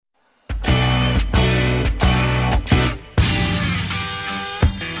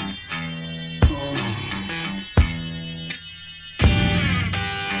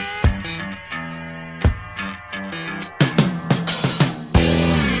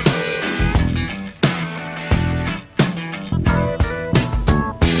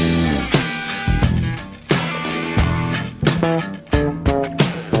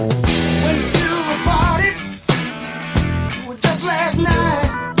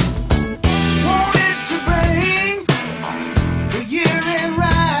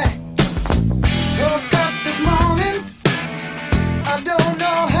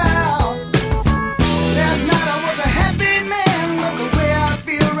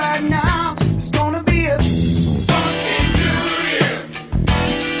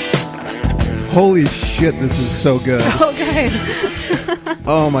Holy shit, this is so good. So good.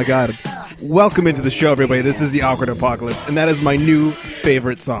 Oh my god. Welcome into the show, everybody. This is the Awkward Apocalypse, and that is my new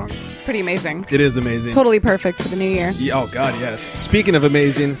favorite song. It's pretty amazing. It is amazing. Totally perfect for the new year. Yeah, oh god, yes. Speaking of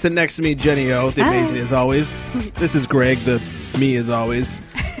amazing, sit next to me, Jenny O, the Hi. amazing as always. This is Greg, the me as always.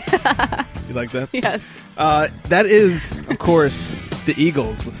 You like that? Yes. That is, of course, the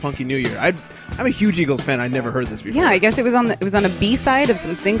Eagles with Funky New Year. I'm a huge Eagles fan. I'd never heard this before. Yeah, I guess it was on a B side of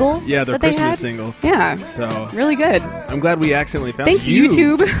some single. Yeah, their that they Christmas had. single. Yeah. So Really good. I'm glad we accidentally found Thanks, you.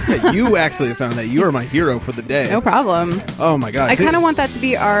 YouTube. Yeah, you actually found that. You are my hero for the day. No problem. Oh my gosh. I kind of want that to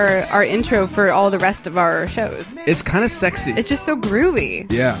be our intro for all the rest of our shows. It's kind of sexy. It's just so groovy.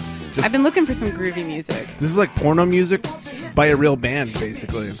 Yeah. Just, I've been looking for some groovy music. this is like porno music by a real band,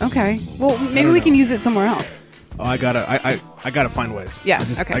 basically. Okay. Well, maybe don't we know. can use it somewhere else. Oh, I gotta find ways. Yeah,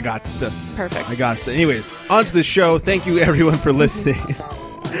 I got to. Perfect. I got to. Anyways, on to the show. Thank you everyone for listening.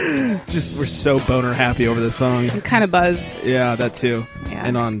 We're so boner happy over this song. I'm kind of buzzed. Yeah, that too. Yeah.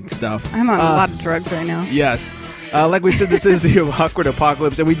 And on stuff. I'm on a lot of drugs right now. Yes. Like we said, this is the Awkward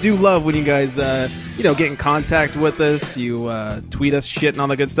Apocalypse, and we do love when you guys, get in contact with us. You tweet us shit and all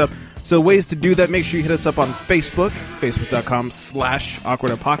that good stuff. So ways to do that, make sure you hit us up on Facebook,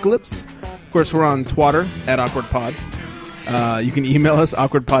 facebook.com/Awkward Apocalypse. Of course, we're on Twitter at AwkwardPod. You can email us,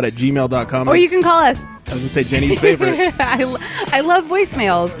 awkwardpod@gmail.com. Or you can call us. I was going to say Jenny's favorite. I love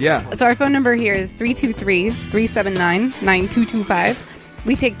voicemails. Yeah. So our phone number here is 323-379-9225.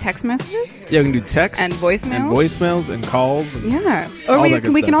 We take text messages. Yeah, we can do texts. And voicemails. And voicemails and calls. And Yeah. Or all we that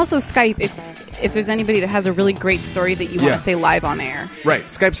good can stuff. also Skype if there's anybody that has a really great story that you want Yeah. to say live on air. Right.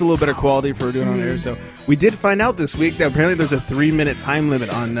 Skype's a little better quality for doing on air. So we did find out this week that apparently there's a 3-minute time limit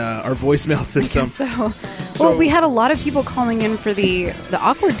on our voicemail system. Well, we had a lot of people calling in for the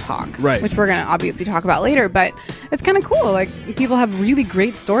awkward talk, Right. which we're going to obviously talk about later. But it's kind of cool. Like, people have really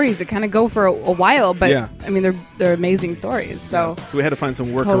great stories that kind of go for a while, but Yeah. I mean they're amazing stories. So we had to find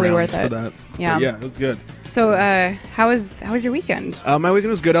some Totally workarounds worth for it. that. Yeah. But yeah, it was good. So how was your weekend? My weekend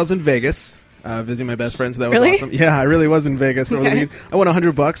was good. I was in Vegas visiting my best friend, so that was Really? awesome. Yeah, I really was in Vegas. Over the Okay. weekend. I won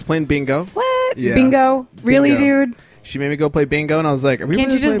 $100 playing bingo. What? Yeah. Bingo? Really, Bingo. dude? She made me go play bingo, and I was like, are we Can't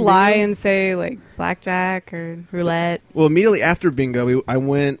really you just playing lie bingo? and say like blackjack or roulette? Well, immediately after bingo, I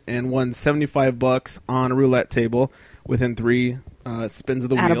went and won $75 on a roulette table within 3 spins of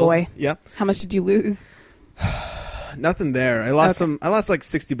the wheel. Attaboy. Yep. How much did you lose? Nothing there. I lost Okay. I lost like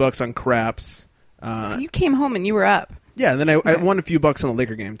 $60 on craps. So you came home and you were up. Yeah, and then I Okay. won a few bucks on the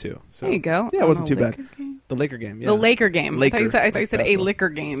Laker game too. So There you go. Yeah, it On wasn't the too bad. Laker game? The Laker game. Yeah. The Laker game. Laker. I thought you said a Basketball. liquor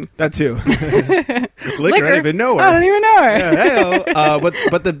game. That too. Liquor, I don't even know her. I don't even know her. Yeah, hey-o.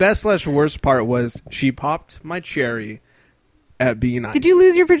 But the best / worst part was she popped my cherry at being iced. Did you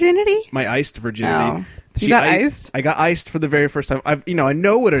lose your virginity? My iced virginity? Oh. You got iced? I got iced for the very first time. I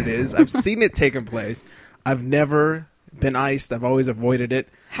know what it is. I've seen it taking place. I've never been iced. I've always avoided it.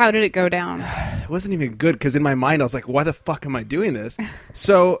 How did it go down? It wasn't even good because in my mind I was like, why the fuck am I doing this?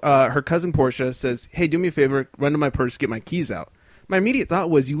 So her cousin Portia says, hey, do me a favor, run to my purse, get my keys out. My immediate thought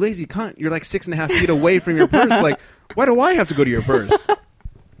was, you lazy cunt, you're like 6.5 feet away from your purse. Like, why do I have to go to your purse?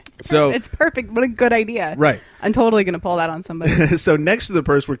 So It's perfect. What a good idea. Right. I'm totally going to pull that on somebody. so next to the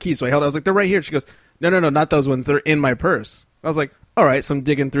purse were keys. So I was like, they're right here. She goes, no, not those ones. They're in my purse. I was like, all right. So I'm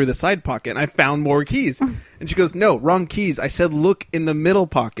digging through the side pocket and I found more keys. And she goes, no, wrong keys. I said, look in the middle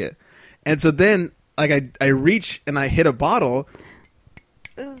pocket. And so then like I reach and I hit a bottle.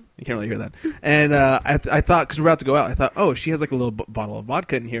 You can't really hear that. And I thought, because we're about to go out, I thought, oh, she has like a little bottle of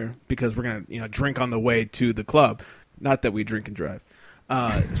vodka in here because we're going to drink on the way to the club. Not that we drink and drive.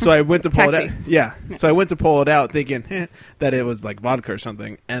 So I went to pull it out. Taxi. Yeah. So I went to pull it out thinking that it was like vodka or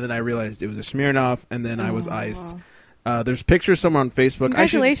something. And then I realized it was a Smirnoff, and then I was iced. There's pictures somewhere on Facebook.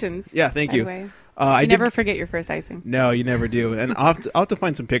 Congratulations. Yeah, thank by you. the way. I You did- never forget your first icing. No, you never do. And I'll have to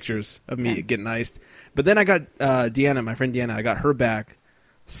find some pictures of me getting iced. But then I got Deanna, my friend Deanna, I got her back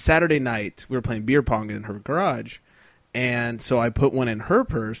Saturday night. We were playing beer pong in her garage. And so I put one in her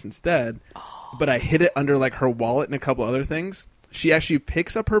purse instead. But I hid it under like her wallet and a couple other things. She actually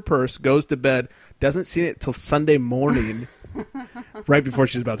picks up her purse, goes to bed, doesn't see it till Sunday morning, right before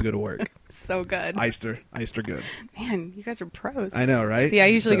she's about to go to work. So good. Iced her good. Man, you guys are pros. I know, right? See, I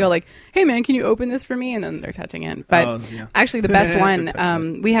usually So- go like, hey, man, can you open this for me? And then they're touching it. But Oh, yeah. actually, the best They're one,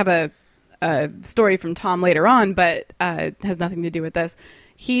 touching we have a story from Tom later on, but has nothing to do with this.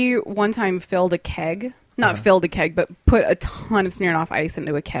 He one time filled a keg. Not filled a keg, but put a ton of Smirnoff Ice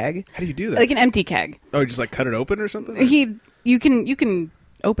into a keg. How do you do that? Like an empty keg. Oh, just like cut it open or something? You can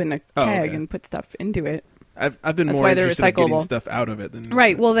open a keg okay. and put stuff into it. I've been That's more why they're interested in getting recyclable. stuff out of it than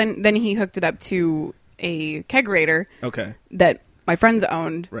Right. Well, then he hooked it up to a kegerator Okay. that my friends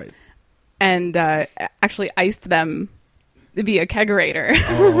owned. Right. and actually iced them via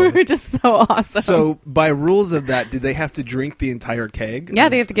kegerator, which is so awesome. So, by rules of that, did they have to drink the entire keg? Yeah,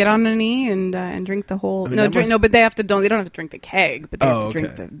 they have to get on a knee and drink the whole. I mean, but they have to don't. They don't have to drink the keg, but they have to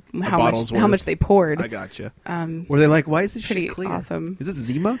drink how much they poured. I gotcha. Were they like, why is this Pretty shit clear? awesome. Is this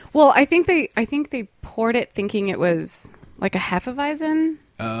Zima? Well, I think they poured it thinking it was like a Hefeweizen.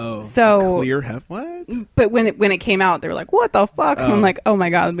 Oh, so clear what? But when it came out, they were like, "What the fuck?" And I'm like, "Oh my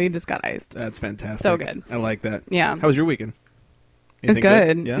god, we just got iced." That's fantastic. So good. I like that. Yeah. How was your weekend? It was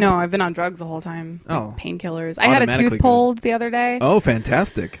good. Yeah? No, I've been on drugs the whole time. Oh. Painkillers. I had a tooth Automatically pulled the other day. Oh,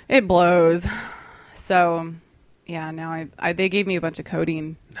 fantastic. It blows. So, yeah, now they gave me a bunch of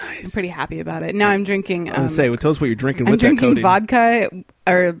codeine. Nice. I'm pretty happy about it. Now I'm drinking. I was gonna say, tell us what you're drinking I'm with that drinking codeine. vodka,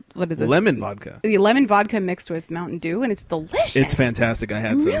 or what is this? Lemon vodka. The lemon vodka mixed with Mountain Dew, and it's delicious. It's fantastic. I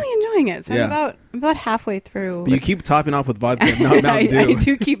had I'm some. really enjoying it. So Yeah. I'm about halfway through. But you keep topping off with vodka, not Mountain Dew. I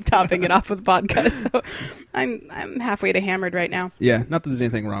do keep topping it off with vodka, so I'm halfway to hammered right now. Yeah, not that there's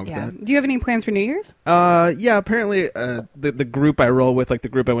anything wrong with Yeah. that. Do you have any plans for New Year's? Yeah, apparently the group I roll with, like the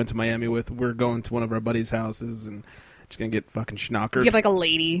group I went to Miami with, we're going to one of our buddies' houses and just gonna get fucking schnockered. Do you have like a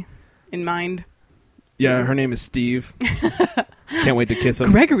lady in mind? Yeah, her name is Steve. Can't wait to kiss him.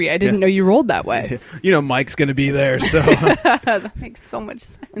 Gregory, I didn't know you rolled that way. You know Mike's gonna be there, so That makes so much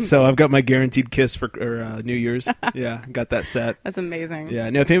sense. so I've got my guaranteed kiss for New Year's. Yeah, got that set. That's amazing. Yeah,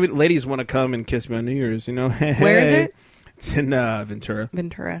 no, if any ladies want to come and kiss me on New Year's, Where is it? It's in Ventura.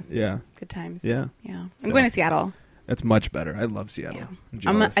 Ventura. Yeah, Good times. yeah, Yeah. So- I'm going to Seattle. that's much better. I love Seattle. Yeah. I'm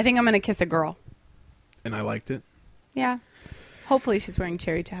jealous. I think I'm going to kiss a girl. and I liked it. Yeah. Hopefully she's wearing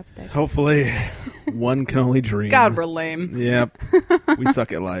cherry chapstick. Hopefully, one can only dream. God, we're lame. Yep, we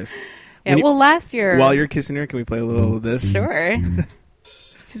suck at life. Yeah. Well, last year. While you're kissing her, can we play a little of this? Sure.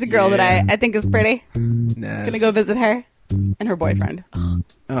 She's a girl that I think is pretty. Nice. Gonna go visit her and her boyfriend. Oh,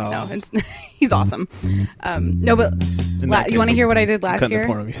 No, he's awesome. No, but In that you want to case, hear what I did last cutting the year?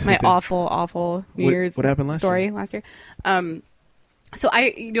 porno music My then. awful New Year's what happened last story year? last year. So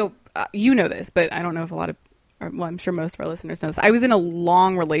you know this, but I don't know if a lot of, well, I'm sure most of our listeners know this. I was in a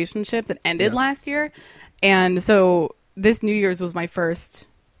long relationship that ended Yes. last year, and so this New Year's was my first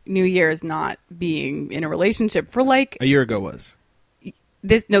New Year's not being in a relationship for like a year ago was.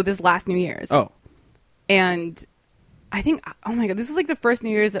 this last New Year's. Oh, And I think, oh my God, this was like the first New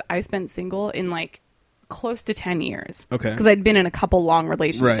Year's that I spent single in like close to 10 years. Okay. Because I'd been in a couple long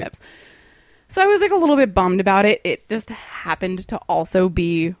relationships. So I was like a little bit bummed about it. It just happened to also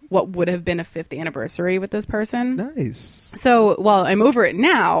be what would have been a 5th anniversary with this person. nice. So while I'm over it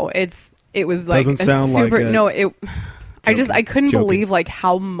now, it was like Doesn't a sound like super, it. no, it, I couldn't Joking. believe like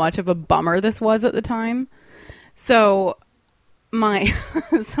how much of a bummer this was at the time. So my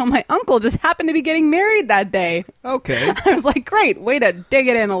uncle just happened to be getting married that day. Okay. I was like, great, way to dig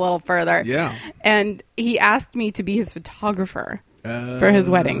it in a little further. Yeah. And he asked me to be his photographer for his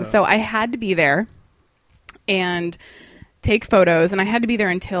wedding. So I had to be there and take photos, and I had to be there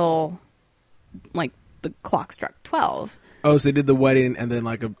until like the clock struck 12. Oh, so they did the wedding and then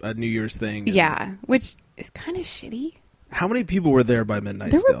like a New Year's thing. Yeah, which is kind of shitty. How many people were there by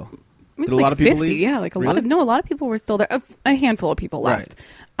midnight There were- still? I mean, Did a like lot of people 50, leave? yeah, like a Really? lot of people were still there. A handful of people left.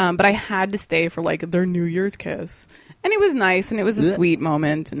 Right. But I had to stay for like their New Year's kiss. And it was nice, and it was a Yeah. sweet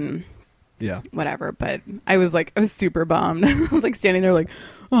moment, and Yeah. whatever. But I was super bummed. I was like standing there like,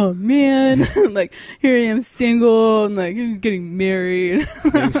 oh man, like here I am single, and like he's getting married.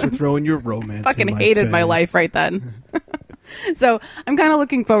 Thanks for throwing your romance. Fucking in my hated my face. life right then. So I'm kind of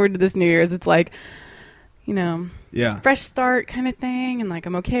looking forward to this New Year's. It's like, Yeah. fresh start kind of thing, and like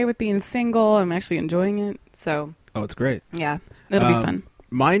I'm okay with being single. I'm actually enjoying it. So Oh, it's great. yeah, it'll be fun.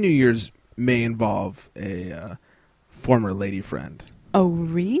 My New Year's may involve a former lady friend, Oh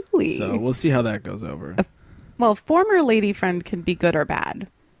really? so we'll see how that goes over. Well, former lady friend can be good or bad.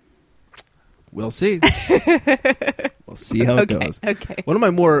 We'll see. We'll see how it goes. Okay. One of my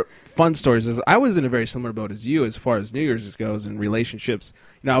more fun stories is I was in a very similar boat as you as far as New Year's goes in relationships.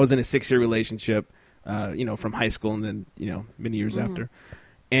 I was in a 6-year relationship, from high school and then, many years after.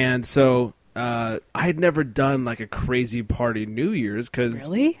 And so I had never done like a crazy party New Year's because,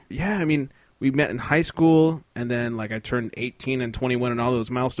 Really? yeah, I mean, we met in high school and then like I turned 18 and 21 and all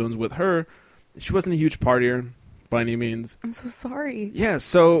those milestones with her. She wasn't a huge partier by any means. I'm so sorry. Yeah,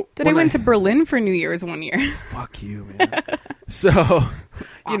 so Did I when went to Berlin for New Year's one year? Fuck you, man. So,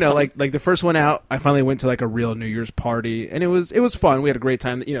 awesome. like the first one out, I finally went to like a real New Year's party, and it was fun. We had a great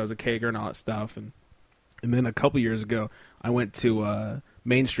time. It was a kegger and all that stuff. And then a couple years ago, I went to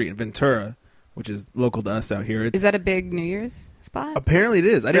Main Street in Ventura, which is local to us out here. Is that a big New Year's spot? Apparently it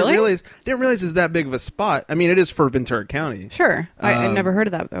is. I Really? didn't realize it's that big of a spot. I mean, it is for Ventura County. Sure. I never heard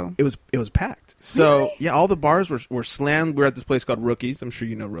of that, though. It was packed. So Really? yeah, all the bars were slammed. We're at this place called Rookies. I'm sure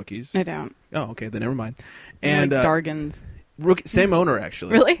you know Rookies. I don't. Oh, okay, then never mind. And And Dargan's. same owner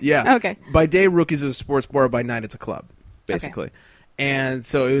actually. Really? Yeah. Okay. By day, Rookies is a sports bar. By night, it's a club, basically. And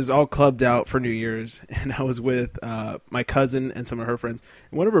so it was all clubbed out for New Year's, and I was with my cousin and some of her friends.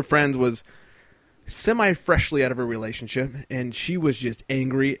 And one of her friends was semi-freshly out of a relationship, and she was just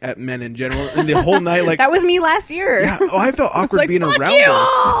angry at men in general. And the whole night, like That was me last year. yeah, I felt awkward Like, being fuck around you her.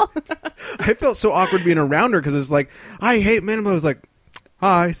 all! I felt so awkward being around her because it was like, I hate men. But I was like,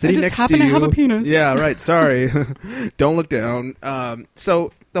 hi, sitting just next happen to to you. have a penis. Yeah, right. Sorry. Don't look down.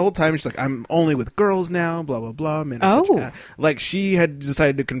 So the whole time she's like, I'm only with girls now, blah, blah, blah. Man, I'm such Oh. a-" Like she had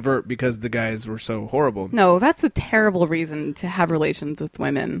decided to convert because the guys were so horrible. No, that's a terrible reason to have relations with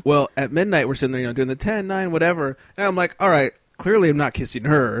women. Well, at midnight, we're sitting there, doing the 10, 9, whatever. And I'm like, all right, clearly I'm not kissing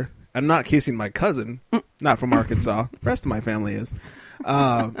her. I'm not kissing my cousin, not from Arkansas. The rest of my family is. So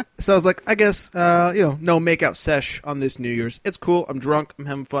I was like, I guess, no makeout sesh on this New Year's. It's cool. I'm drunk. I'm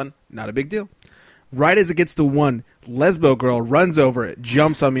having fun. Not a big deal. Right as it gets to 1, lesbo girl runs over it,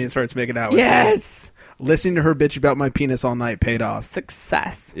 jumps on me, and starts making out with me. Yes! Listening to her bitch about my penis all night paid off.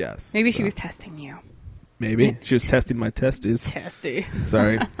 Success. Yes. Maybe she So, was testing you. Maybe. She was testing my testes. Testy.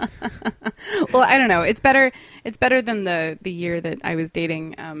 Sorry. Well, I don't know. It's better than the year that I was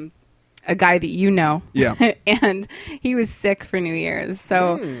dating a guy that you know. Yeah. And he was sick for New Year's.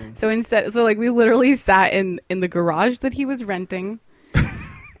 So like we literally sat in the garage that he was renting.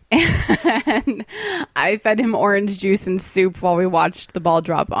 And I fed him orange juice and soup while we watched the ball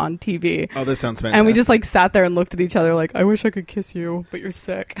drop on TV. Oh, this sounds fantastic. And we just like sat there and looked at each other like, I wish I could kiss you, but you're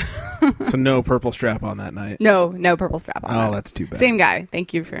sick. So no purple strap on that night. No purple strap on. Oh, that. that's too bad. Same guy.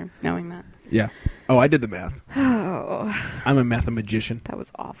 Thank you for knowing that. Yeah. Oh, I did the math. Oh, I'm a mathematician. that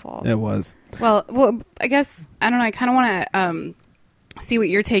was awful. It was. Well, I guess I don't know. I kind of want to see what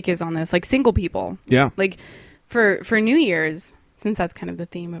your take is on this, like single people. Yeah. Like for New Year's, since that's kind of the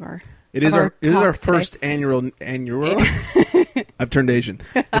theme of our. It is of our talk first today. annual. I've turned Asian.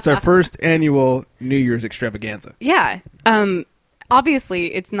 It's our first annual New Year's extravaganza. Yeah.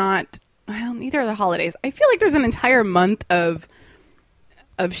 Obviously, it's not. Well, neither are the holidays. I feel like there's an entire month of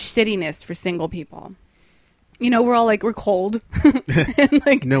shittiness for single people. You know, we're all like we're cold, and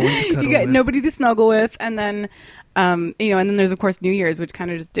like No one to cuddle you got with. nobody to snuggle with, and then and then there's of course New Year's, which kind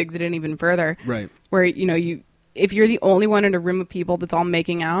of just digs it in even further. Right. Where if you're the only one in a room of people that's all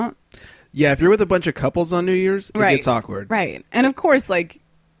making out, Yeah, if you're with a bunch of couples on New Year's, it Right. gets awkward. right? And of course, like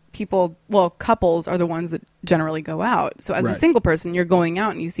couples are the ones that generally go out. So as a Right. single person, you're going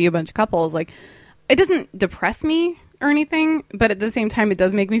out and you see a bunch of couples. Like, it doesn't depress me or anything, but at the same time, it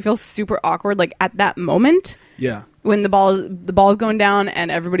does make me feel super awkward. Like at that moment Yeah. when the ball is going down and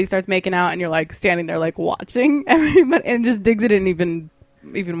everybody starts making out, and you're like standing there like watching everybody, and it just digs it in even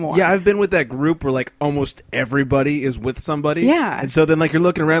more. Yeah, I've been with that group where like almost everybody is with somebody. Yeah. And so then like you're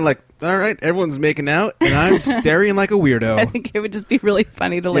looking around like, all right, everyone's making out and I'm staring like a I weirdo. think it would just be really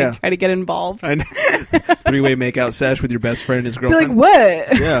funny to like Yeah. try to get involved. And 3-way makeout sesh with your best friend and his Be like, girlfriend.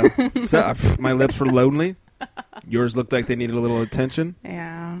 what? Yeah. So my lips were lonely. Yours looked like they needed a little attention.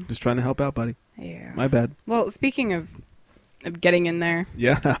 Yeah. Just trying to help out, buddy. Yeah. My bad. Well, speaking of getting in there,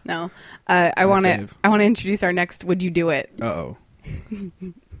 Yeah. no, I want to fave. introduce our next. Would you do it? Uh-oh.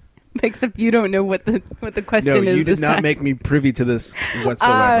 Except you don't know what the question No, is. you this did not time. make me privy to this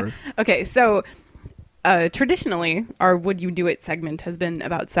whatsoever. Okay, so traditionally, our "Would you do it" segment has been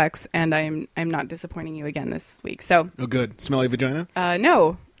about sex, and I'm not disappointing you again this week. So Oh, good. Smelly vagina?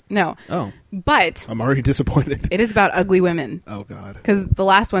 no, Oh, but I'm already disappointed. it is about ugly women. Oh, God. Because the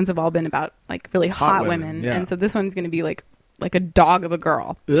last ones have all been about like really hot women, women, yeah. and so this one's going to be like a dog of a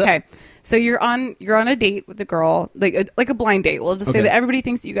girl. Ugh. Okay, so you're on a date with a girl, like a blind date. We'll just say Okay. that everybody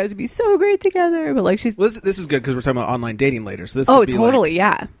thinks that you guys would be so great together, but like she's Well, this is good because we're talking about online dating later. So this oh could be totally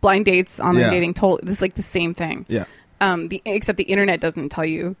yeah, blind dates, online Yeah. dating, totally this is like the same thing. Yeah. Except the internet doesn't tell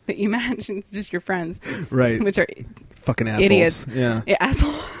you that you match; it's just your friends, Right. which are Fucking assholes. idiots. Yeah.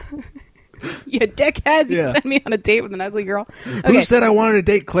 asshole. You dickheads! You Yeah. sent me on a date with an ugly girl. Who Okay, said I wanted to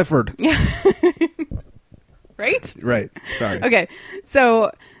date Clifford? right? Right. Sorry. Okay,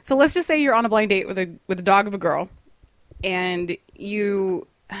 so let's just say you're on a blind date with a dog of a girl, and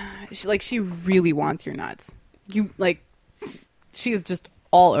she really wants your nuts. You like, she is just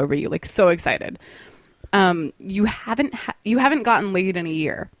all over you, like so excited. You haven't gotten laid in a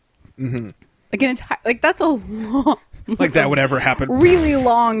year. Mm-hmm. Like an entire, like that's a long, Like that would ever happen. really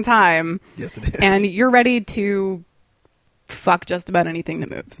long time, Yes, it is. and you're ready to fuck just about anything that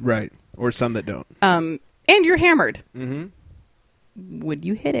moves. Right. Or some that don't. And you're hammered. Mm-hmm. Would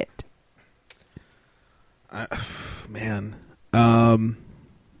you hit it? Man.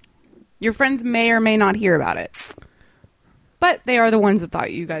 Your friends may or may not hear about it. But they are the ones that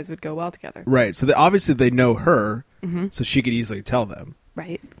thought you guys would go well together. Right. So obviously they know her, so she could easily tell them.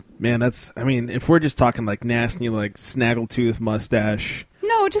 Right. Man, I mean, if we're just talking like nasty, like snaggletooth mustache.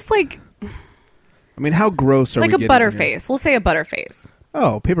 No, just like... I mean, how gross are we like a getting butterface. We'll say a butterface.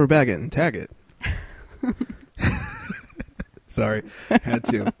 Oh, paper bag it and tag it. Sorry. Had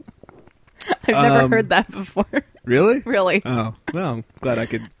to. I've never heard that before. Really? Really. Oh, well, I'm glad I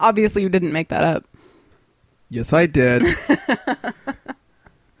could. Obviously, you didn't make that up. Yes, I did.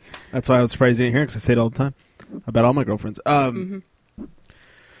 That's why I was surprised you didn't hear it, because I say it all the time about all my girlfriends.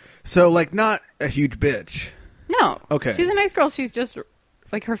 So, like, not a huge bitch. No. Okay. She's a nice girl. She's just,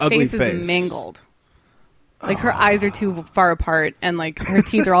 like, her Ugly face is mangled. Like, her eyes are too far apart, and, like, her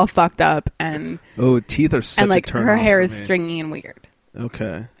teeth are all fucked up, and... Oh, teeth are such and, like, a turn her off hair for is me. stringy and weird.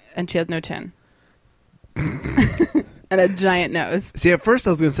 Okay. And she has no chin. And a giant nose. See, at first I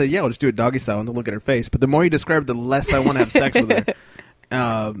was going to say, yeah, we'll just do it doggy style and look at her face. But the more you describe it, the less I want to have sex with her.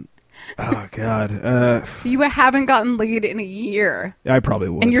 Oh, God. You haven't gotten laid in a year. I probably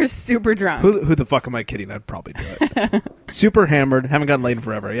would. And you're super drunk. Who the fuck am I kidding? I'd probably do it. Super hammered. Haven't gotten laid in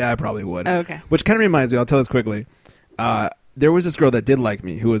forever. Yeah, I probably would. Okay. Which kind of reminds me, I'll tell this quickly. There was this girl that did like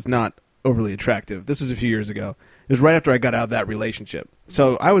me who was not overly attractive. This was a few years ago. It was right after I got out of that relationship.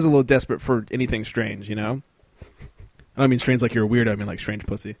 So I was a little desperate for anything strange, you know? I don't mean strange like you're a weirdo. I mean like strange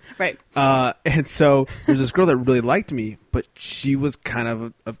pussy. Right. And so there's this girl that really liked me, but she was kind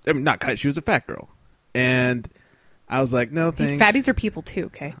of she was a fat girl. And I was like, no thanks. Fatties are people too,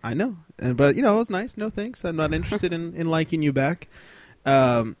 okay? I know. But, you know, it was nice. No thanks. I'm not interested in liking you back.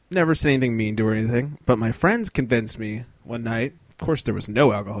 Never said anything mean to her or anything. But my friends convinced me one night, of course there was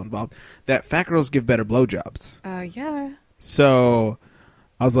no alcohol involved, that fat girls give better blowjobs. Yeah. So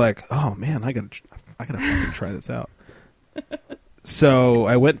I was like, oh, man, I gotta fucking try this out. So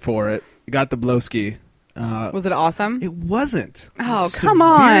I went for it. Got the blowski. Was it awesome? It wasn't. Oh, come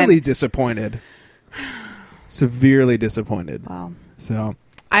on. Severely disappointed. Severely disappointed. Wow. So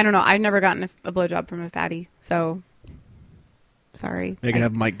I don't know. I've never gotten a blowjob from a fatty, so sorry. maybe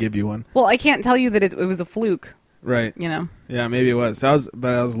have Mike give you one. Well, I can't tell you that it was a fluke. Right. You know. Yeah, maybe it was. I was a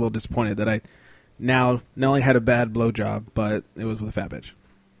little disappointed that I now not only had a bad blowjob, but it was with a fat bitch.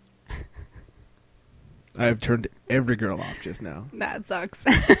 I have turned every girl off just now. That sucks.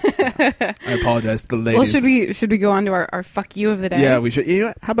 I apologize to the ladies. Well, should we go on to our fuck you of the day? Yeah, we should. You know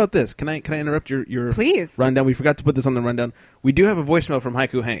what? How about this? Can I interrupt your Please. rundown? We forgot to put this on the rundown. We do have a voicemail from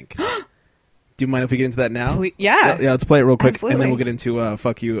Haiku Hank. Do you mind if we get into that now? Yeah. Yeah, let's play it real quick, Absolutely. and then we'll get into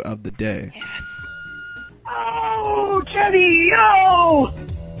fuck you of the day. Yes. Oh, Jenny, yo!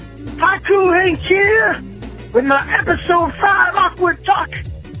 Haku Hank here with my episode 5 Awkward Talk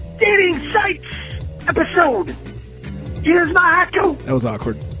Dating Sites episode. Here's my Haku. That was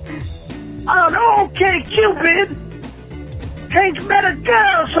awkward. On OK Cupid, Hank met a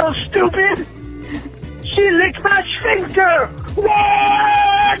girl so stupid, she licked my sphincter.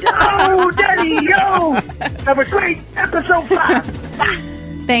 What? Oh, Daddy, yo! Have a great episode 5.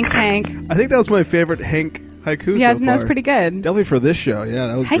 Thanks, Hank. I think that was my favorite Hank haiku Yeah, so that was far. pretty good. Definitely for this show. Yeah,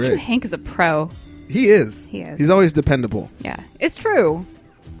 that was Haiku great. Hank is a pro. He is. He is. He's always dependable. Yeah, it's true.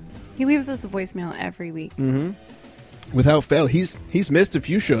 He leaves us a voicemail every week. Without fail. He's missed a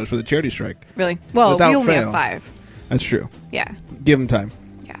few shows for the charity strike. Really? Well, Without we only fail. have 5. That's true. Yeah. Give him time.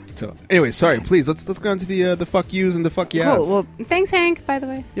 Yeah. So, anyway, sorry. Please, let's go on to the fuck yous and the fuck yes. Cool. Well, thanks, Hank. By the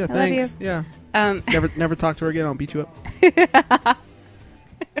way. yeah, I thanks. Love Yeah. you. Never talk to her again. I'll beat you up.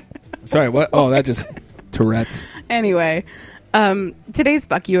 Sorry. What? Oh, that just Tourette's. Anyway, today's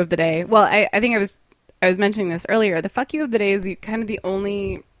fuck you of the day. Well, I think I was mentioning this earlier. The fuck you of the day is kind of the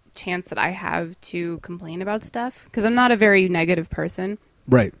only chance that I have to complain about stuff because I'm not a very negative person,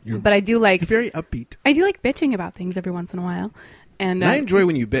 Right. but I do like You're very upbeat. I do like bitching about things every once in a while, and I enjoy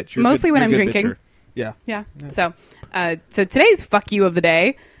when you bitch. You're mostly good, when you're I'm a good drinking. bitcher. Yeah. Yeah. So today's fuck you of the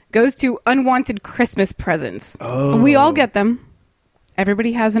day goes to unwanted Christmas presents. Oh. We all get them.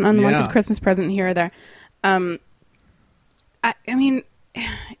 Everybody has an unwanted Yeah. Christmas present here or there. I mean,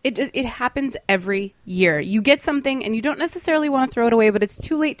 it happens every year. You get something and you don't necessarily want to throw it away, but it's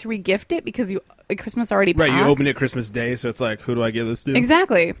too late to regift it because Christmas already passed. Right. You open it Christmas Day, so it's like, who do I give this to?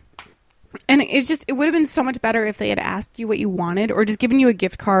 Exactly. And it would have been so much better if they had asked you what you wanted or just given you a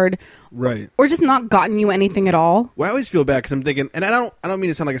gift card. Right. Or just not gotten you anything at all. Well, I always feel bad because I'm thinking, and I don't mean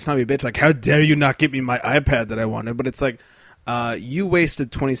to sound like a snobby bitch, like, how dare you not get me my iPad that I wanted, but it's like, You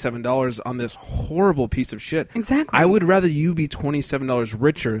wasted $27 on this horrible piece of shit. Exactly. I would rather you be $27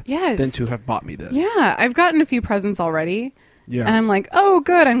 richer Yes. than to have bought me this. Yeah, I've gotten a few presents already. Yeah. And I'm like, oh,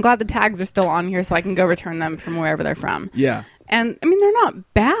 good. I'm glad the tags are still on here so I can go return them from wherever they're from. Yeah. And, I mean, they're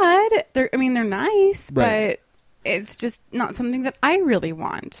not bad. They're nice, Right. but it's just not something that I really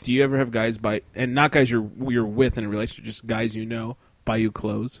want. Do you ever have guys buy, and not guys you're with in a relationship, just guys you know, buy you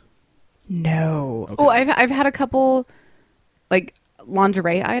clothes? No. Okay. Oh, I've had a couple, like,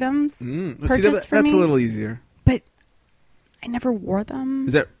 lingerie items purchased for me. That's a little easier. But I never wore them.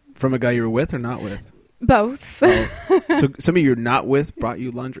 Is that from a guy you were with or not with? Both. Oh. So somebody you're not with brought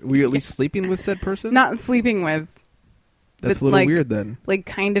you lingerie. Were you at least sleeping with said person? Not sleeping with. That's but, a little like, weird then. Like,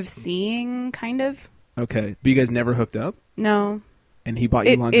 kind of seeing, kind of. Okay. But you guys never hooked up? No. And he bought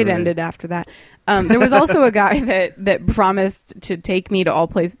you lingerie? It ended after that. There was also a guy that promised to take me to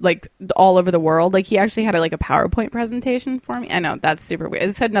all over the world. Like, he actually had a PowerPoint presentation for me. I know, that's super weird.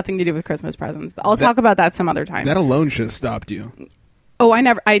 It had nothing to do with Christmas presents, but I'll talk about that some other time. That alone should have stopped you. Oh, I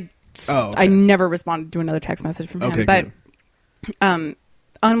never responded to another text message from him. Okay, but good.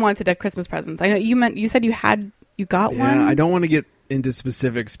 Unwanted said Christmas presents. I know you said you got one. Yeah, I don't want to get into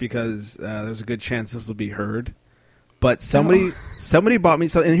specifics because there's a good chance this will be heard. But somebody bought me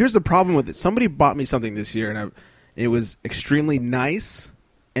something, and here's the problem with it. Somebody bought me something this year, and it was extremely nice,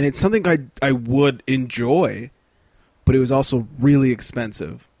 and it's something I would enjoy, but it was also really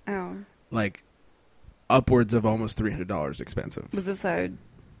expensive. Oh. Like, upwards of almost $300 expensive. Was this a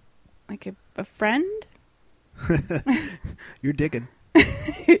friend? You're digging.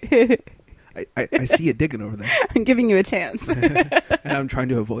 I see you digging over there. I'm giving you a chance. And I'm trying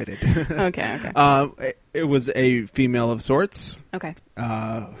to avoid it. Okay. It was a female of sorts. Okay.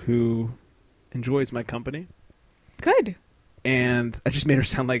 Who enjoys my company. Good. And I just made her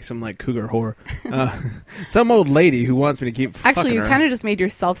sound like some cougar whore. Some old lady who wants me to keep fucking Actually, you her. kind of just made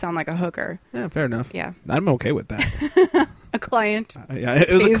yourself sound like a hooker. Yeah, fair enough. Yeah. I'm okay with that. A client. Yeah,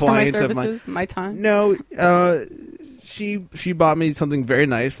 it was a Pays for my client of mine. services, my time. No, she bought me something very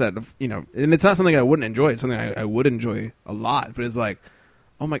nice that, and it's not something I wouldn't enjoy. It's something I would enjoy a lot. But it's like,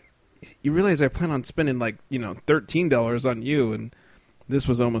 oh my, you realize I plan on spending $13 on you, and this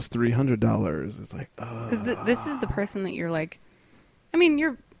was almost $300. It's like, because this is the person that you're like, I mean,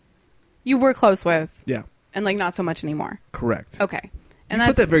 you were close with, yeah, and not so much anymore. correct. Okay, and You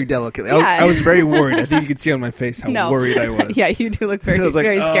that's put that very delicately. Yeah. I was very worried. I think you could see on my face how worried I was. Yeah, you do look very, I was like,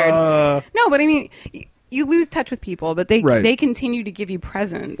 very scared. No, but I mean, you lose touch with people, but they continue to give you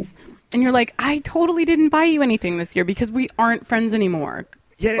presents, and you're like, I totally didn't buy you anything this year because we aren't friends anymore.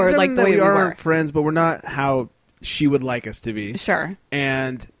 Yeah, or it's the that way we we are were. friends, but we're not how she would like us to be. Sure.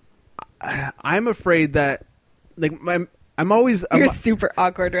 And I'm afraid that, I'm always... You're super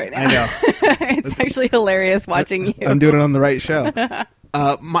awkward right now. I know. It's actually hilarious watching you. I'm doing it on the right show.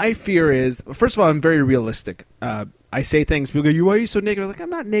 My fear is, first of all, I'm very realistic. I say things, people go, why are you so negative? I'm like,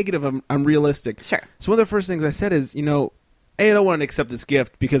 I'm not negative, I'm realistic. Sure. So one of the first things I said is, A, I don't want to accept this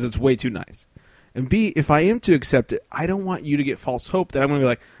gift because it's way too nice. And B, if I am to accept it, I don't want you to get false hope that I'm going to be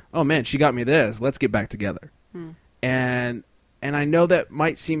like, oh man, she got me this, let's get back together. And I know that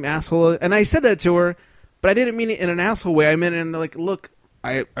might seem asshole, and I said that to her, but I didn't mean it in an asshole way. I meant it in look,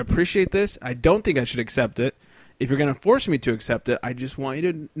 I appreciate this. I don't think I should accept it. If you're going to force me to accept it, I just want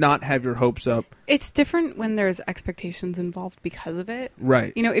you to not have your hopes up. It's different when there's expectations involved because of it.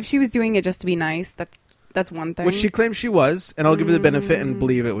 Right. If she was doing it just to be nice, that's one thing. Which she claims she was, and I'll give her the benefit and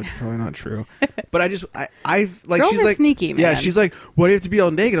believe it, which is probably not true. But I've like, Girls she's are like, sneaky, man. Yeah, she's like, why do you have to be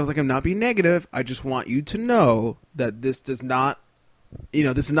all negative? I was like, I'm not being negative. I just want you to know that this does not,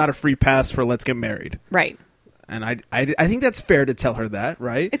 this is not a free pass for let's get married. Right. And I think that's fair to tell her that,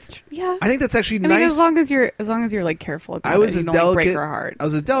 right? Yeah. I think that's actually I nice. mean, as long as you're careful about I was it, as you don't delicate. break her heart. I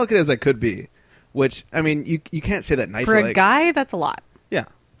was as delicate as I could be, which I mean, you can't say that nicely. For a guy, that's a lot. Yeah.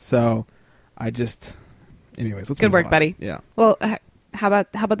 So I just, anyways, let's Good move work, on. buddy. Yeah. Well, how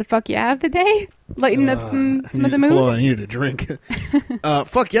about the fuck yeah of the day? Lighten up some of the mood. Hold on, I needed a drink.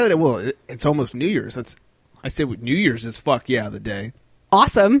 Fuck yeah! Well, it's almost New Year's. I say New Year's is fuck yeah the day.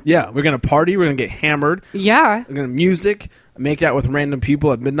 Awesome. Yeah, we're gonna party. We're gonna get hammered. Yeah. We're gonna music, make out with random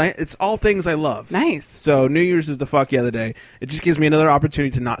people at midnight. It's all things I love. Nice. So New Year's is the fuck yeah the day. It just gives me another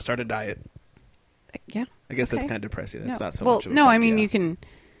opportunity to not start a diet. Yeah. I guess that's Okay. kind of depressing. That's No. not so well, much of a no, fuck I mean yeah. you can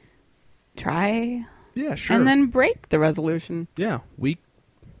try Yeah, sure. and then break the resolution yeah, week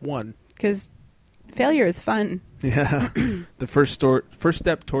 1. because failure is fun. Yeah, the first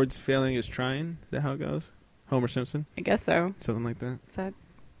step towards failing is trying. Is that how it goes? Homer Simpson, I guess so. something like that. Is that?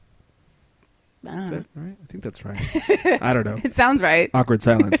 I don't Is know. that right? I think that's right. I don't know. It sounds right. Awkward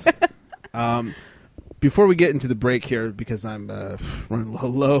silence. Before we get into the break here, because I'm running a little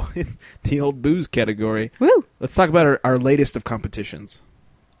low in the old booze category, Woo! let's talk about our latest of competitions.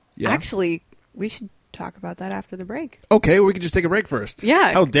 Yeah. Actually, we should talk about that after the break. Okay, we can just take a break first.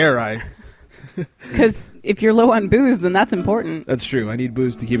 Yeah. How dare I? Because if you're low on booze, then that's important. That's true. I need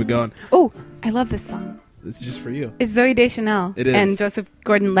booze to keep it going. Oh, I love this song. This is just for you. It's Zooey Deschanel. It is. And Joseph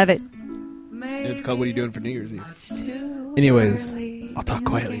Gordon-Levitt. And it's called What Are You Doing for New Year's Eve? Anyways, I'll talk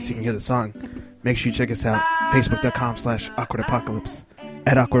quietly so you can hear the song. Make sure you check us out. Facebook.com/awkwardapocalypse.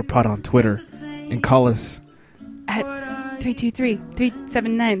 At awkwardpod on Twitter. And call us. At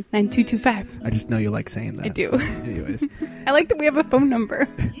 323-379-9225. I just know you like saying that. I do. So, anyways. I like that we have a phone number.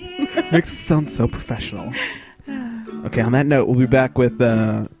 Makes it sound so professional. Okay, on that note, we'll be back with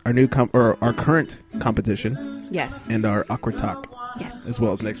our new our current competition Yes. and our awkward talk, Yes. as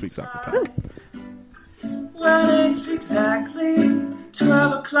well as next week's awkward talk. Well, it's exactly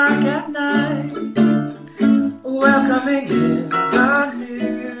 12 o'clock at night. Welcoming in the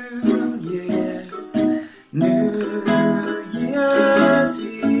New Year's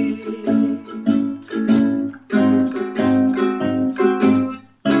Eve.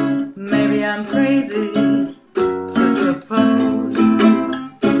 Maybe I'm crazy to suppose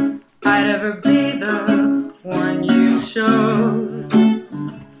I'd ever be the one you chose.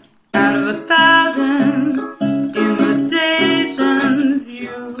 Out of 1,000 invitations you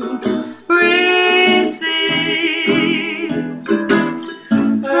receive,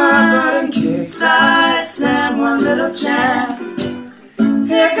 but in case I stand one little chance,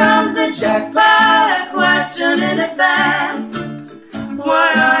 here comes the jackpot question in advance.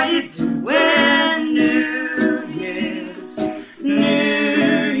 What are you doing New Year's Eve?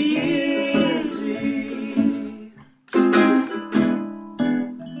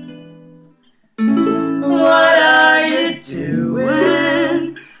 What are you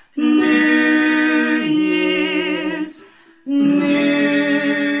doing New Year's Eve?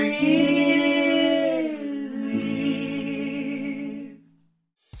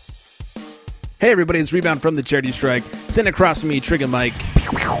 Hey everybody, it's Rebound from the Charity Strike. Send across from me, Trig and Mike.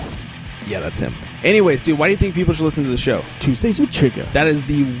 Yeah, that's him. Anyways, dude, why do you think people should listen to the show? Tuesdays with Trigger. That is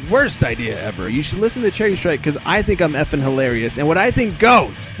the worst idea ever. You should listen to the Charity Strike because I think I'm effing hilarious, and what I think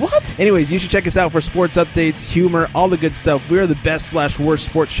goes. What? Anyways, you should check us out for sports updates, humor, all the good stuff. We are the best/worst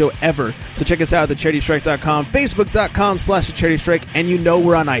sports show ever. So check us out at thecharitystrike.com, facebook.com/thecharitystrike, and you know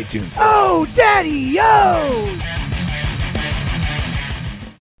we're on iTunes. Oh, Daddy, yo!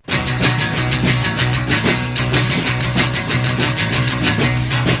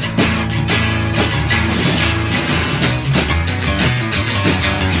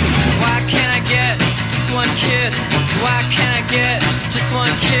 Why can't I get just one kiss? Why can't I get just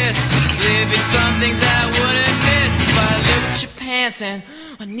one kiss? There'd be some things that I wouldn't miss, but I look at your pants and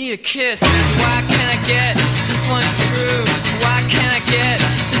I need a kiss. Why can't I get just one screw? Why can't I get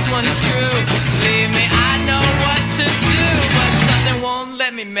just one screw? Believe me, I know what to do, but something won't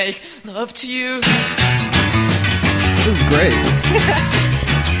let me make love to you. This is great.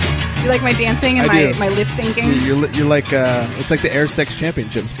 You like my dancing and I do. my lip syncing? You're like, it's like the Air Sex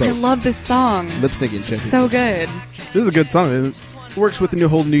Championships, I but love this song. lip syncing championships. So good. This is a good song. It works with the new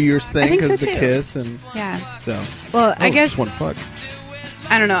whole New Year's thing think so, because the too. kiss and Yeah. so. Well, I just guess want to fuck.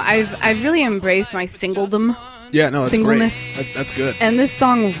 I don't know. I've really embraced my singledom, Yeah, no, that's Singleness. great. That's good. and this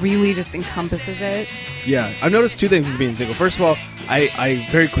song really just encompasses it. Yeah, I've noticed two things with being single. First of all, I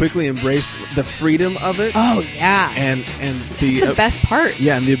very quickly embraced the freedom of it, Oh yeah, and it's the the best part.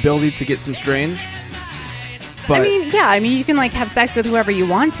 yeah, and the ability to get some strange. But I mean, you can like have sex with whoever you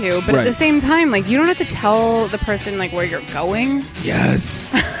want to, but Right. at the same time, like you don't have to tell the person like where you're going.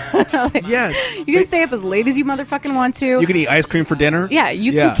 yes, Like, yes, You can stay up as late as you motherfucking want to. you can eat ice cream for dinner. Yeah,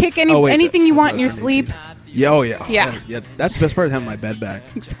 you Yeah. can kick Oh, wait, anything you that's want what in I your was trying to sleep. Yeah, oh yeah, Yeah. Oh, yeah. That's the best part of having my bed back,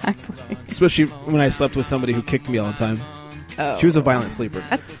 Exactly. especially when I slept with somebody who kicked me all the time. Oh, She was a violent sleeper.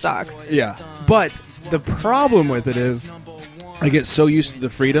 that sucks. Yeah, but the problem with it is I get so used to the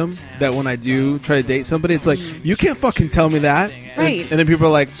freedom that when I do try to date somebody, it's like, you can't fucking tell me that. Right. And then people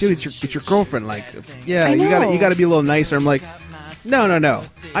are like, dude, it's your girlfriend. Like, yeah, I you know. gotta be a little nicer. I'm like, no.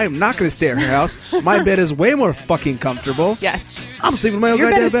 I am not going to stay at her house. My bed is way more fucking comfortable. Yes, I'm sleeping in my own your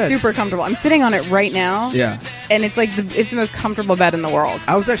bed goddamn is bed. super comfortable. I'm sitting on it right now. Yeah. and it's like it's the most comfortable bed in the world.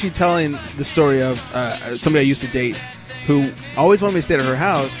 I was actually telling the story of somebody I used to date who always wanted me to stay at her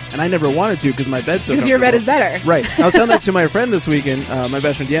house, and I never wanted to because my bed's so Because your bed is comfortable. better. Right. I was telling that to my friend this weekend, my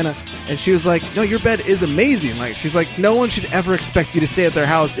best friend Deanna, and she was like, no, your bed is amazing. Like, she's like, no one should ever expect you to stay at their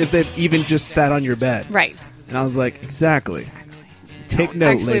house if they've even just sat on your bed. Right. And I was like, exactly. Take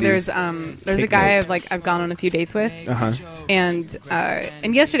note, Actually, ladies. there's a Take guy note. I've gone on a few dates with, Uh-huh.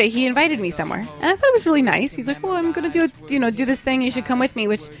 And yesterday he invited me somewhere, and I thought it was really nice. He's like, "Well, I'm going to do this thing. You should come with me,"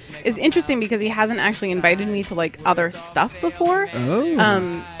 which is interesting because he hasn't actually invited me to like other stuff before. Oh. And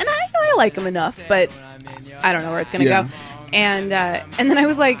I like him enough, but I don't know where it's going to Yeah. go. And then I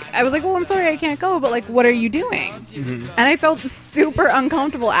was like, "Well, I'm sorry, I can't go. But like, what are you doing?" Mm-hmm. And I felt super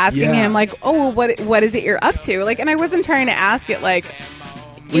uncomfortable asking Yeah. him, like, "Oh, well, what is it you're up to?" Like, and I wasn't trying to ask it like.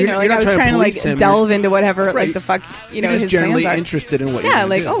 Well, Like you're I not was trying to like police him. delve into whatever Right. like the fuck You're his just generally plans are. interested in what you're Yeah, gonna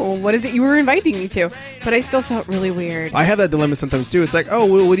like, do. oh, what is it you were inviting me to? But I still felt really weird. I have that dilemma sometimes too. It's like, oh,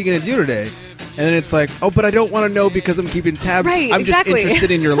 well, what are you going to do today? And then it's like, oh, but I don't want to know because I'm keeping tabs. Right, I'm exactly. just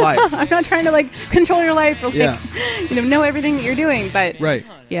interested in your life. I'm not trying to like control your life or like Yeah. know everything that you're doing, but Right.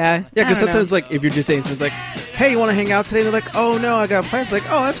 yeah, Yeah, because sometimes, like, if you're just dating someone, it's like, hey, you want to hang out today? And they're like, oh, no, I got plans. Like,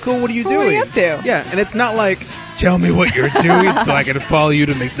 oh, that's cool. What are you Well, doing? what are you up to? Yeah, and it's not like, tell me what you're doing so I can follow you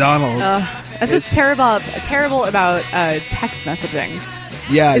to McDonald's. that's what's terrible about text messaging.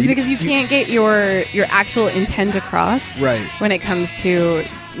 Yeah. Is because you can't get your actual intent across Right. when it comes to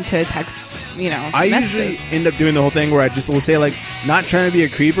text, I messages. usually end up doing the whole thing where I just will say, like, not trying to be a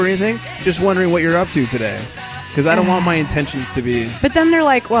creep or anything, just wondering what you're up to today. Because I don't want my intentions to be... But then they're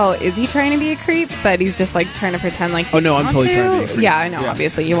like, well, is he trying to be a creep? But he's just like trying to pretend like he's Oh, no, I'm not totally trying to be a creep. Yeah, I know, Yeah.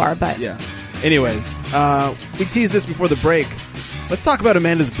 obviously you are, but Yeah. Anyways, we teased this before the break. Let's talk about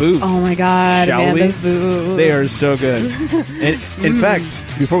Amanda's boobs. oh my god, Shall Amanda's we? boobs. They are so good. And in fact,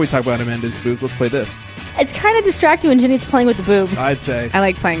 before we talk about Amanda's boobs, let's play this. It's kind of distracting when Jenny's playing with the boobs. I'd say. I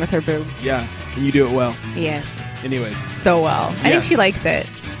like playing with her boobs. Yeah, and you do it well. Yes. Anyways, So well. I Yeah. think she likes it.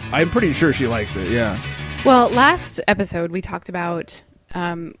 I'm pretty sure she likes it, yeah. Well, last episode we talked about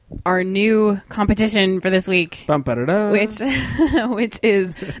our new competition for this week. Bum-ba-da-da. Which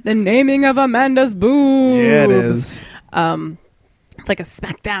is the naming of Amanda's boobs. Yeah, it is. It's like a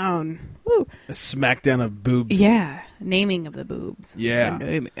smackdown. Woo. A smackdown of boobs. Yeah, naming of the boobs. Yeah.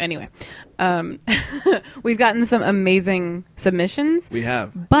 Anyway, we've gotten some amazing submissions, We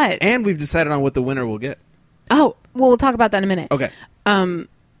have. but And we've decided on what the winner will get. we'll talk about that in a minute. Okay.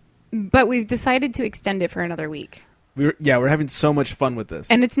 But we've decided to extend it for another week. We're having so much fun with this.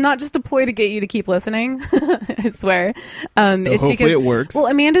 And it's not just a ploy to get you to keep listening. I swear. It's hopefully because it works. Well,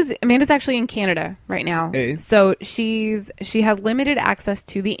 Amanda's actually in Canada right now, Hey. so she has limited access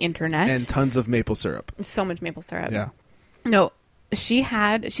to the internet and tons of maple syrup. so much maple syrup. Yeah. No, she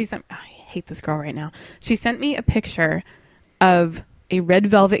sent. I hate this girl right now. She sent me a picture of a red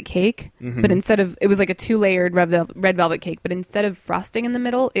velvet cake, Mm-hmm. but instead of it was like a 2-layered red velvet cake, but instead of frosting in the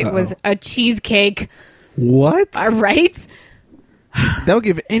middle, it was a cheesecake. What? All right. That would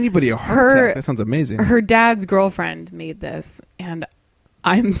give anybody a heart attack. That sounds amazing. Her dad's girlfriend made this, and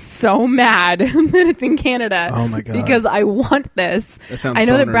I'm so mad that it's in Canada. Oh my God. Because I want this. That sounds I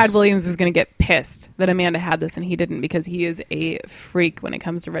know that boners. Brad Williams is going to get pissed that Amanda had this and he didn't, because he is a freak when it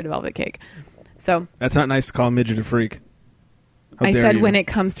comes to red velvet cake. So That's not nice to call a midget a freak. How I dare said you. when it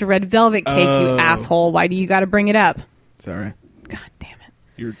comes to red velvet cake, Oh. you asshole. Why do you got to bring it up? Sorry. God damn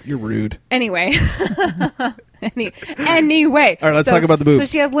it. You're rude. Anyway. Anyway. All right, let's talk about the boobs. So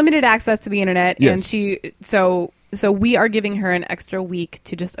she has limited access to the internet, Yes. and so we are giving her an extra week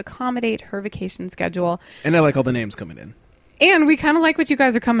to just accommodate her vacation schedule. And I like all the names coming in. And we kind of like what you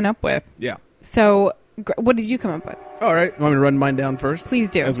guys are coming up with. Yeah. So what did you come up with? All right. You want me to run mine down first? Please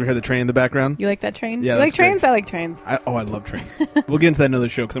do. As we hear the train in the background. You like that train? Yeah, You like that's great. trains? I like trains. I love trains. We'll get into that in another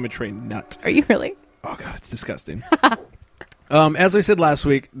show because I'm a train nut. Are you really? Oh, God, it's disgusting. As we said last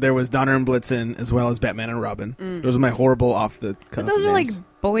week, there was Donner and Blitzen as well as Batman and Robin. Those are my horrible off-the-cuff But those are like names.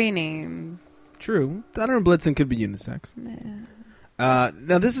 boy names. True. Donner and Blitzen could be unisex.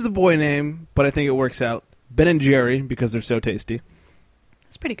 Now, this is a boy name, but I think it works out. Ben and Jerry, because they're so tasty.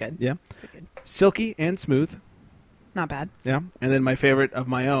 It's pretty good. Yeah. Silky and Smooth. Not bad. Yeah. And then my favorite of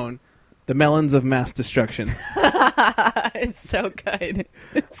my own, the Melons of Mass Destruction. It's so good.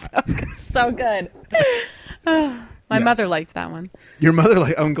 It's so good. My Yes. mother liked that one. Your mother,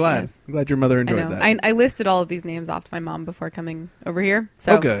 I'm glad. Yes. I'm glad your mother I enjoyed know. that. I listed all of these names off to my mom before coming over here.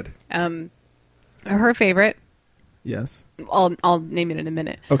 So Oh, good. Her favorite. Yes. I'll name it in a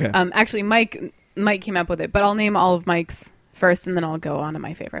minute. Okay. Actually, Mike came up with it, but I'll name all of Mike's first, and then I'll go on to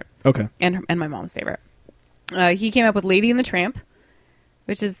my favorite Okay. and my mom's favorite. He came up with Lady and the Tramp,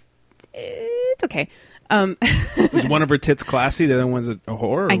 which is it's okay. Was one of her tits classy? The other one's a whore?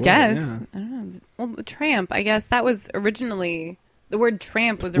 or I what? guess. Yeah. I don't know. Well, the tramp. I guess that was originally the word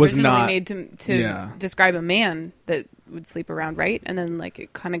tramp was Was originally not- made to yeah. describe a man that would sleep around, right? And then like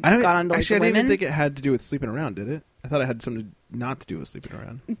it kind of I don't, got onto like actually, the I didn't women. even think it had to do with sleeping around, did it? I thought it had something not to do with sleeping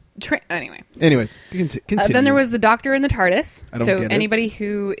around. Anyway, Anyways, continue. then there was the Doctor and the TARDIS. I don't So get it. anybody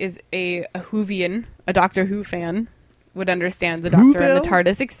who is a Whovian, a Doctor Who fan, would understand the Doctor and the Whoville?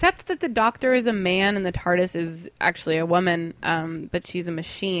 TARDIS, except that the Doctor is a man and the TARDIS is actually a woman, but she's a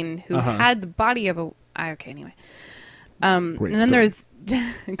machine who had the body of a... Okay, anyway. And then there's...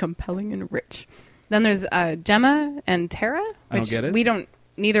 compelling and rich. Then there's Gemma and Tara, I don't which get it. we don't...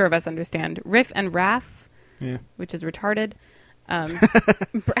 Neither of us understand. Riff and Raph, Yeah. which is retarded.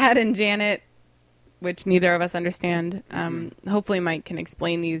 Brad and Janet, which neither of us understand. Hopefully Mike can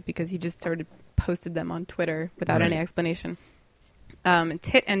explain these because he just sort of posted them on Twitter without any explanation.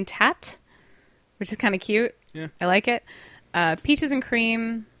 Tit and Tat, which is kind of cute. Yeah. I like it. Peaches and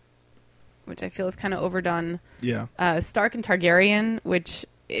Cream, which I feel is kind of overdone. Yeah. Stark and Targaryen, which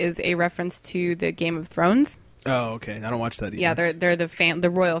is a reference to the Game of Thrones. Oh, okay. I don't watch that either. Yeah, they're the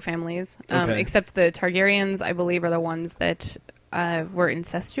royal families. Okay. Except the Targaryens, I believe, are the ones that were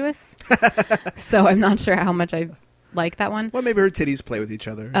incestuous. So I'm not sure how much I like that one. Well, maybe her titties play with each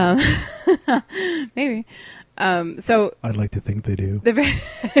other. Maybe. So I'd like to think they do. the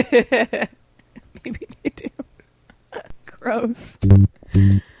maybe they do. Gross.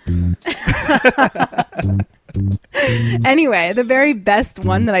 Anyway, the very best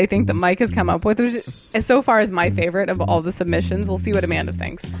one that I think that Mike has come up with, which is so far is my favorite of all the submissions, we'll see what Amanda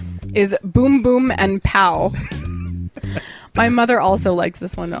thinks, is Boom Boom and Pow. My mother also likes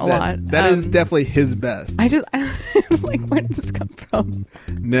this one a lot. That is definitely his best. I like, where did this come from?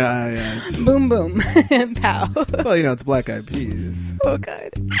 No, yeah. Boom Boom and Pow. Well, it's Black Eyed Peas. So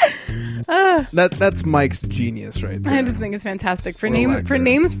good. That's Mike's genius right there. I just think it's fantastic. For Or lack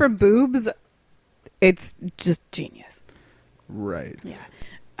names for boobs, it's just genius. Right. Yeah.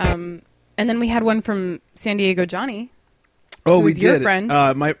 And then we had one from San Diego Johnny. Oh, who's we did. your friend.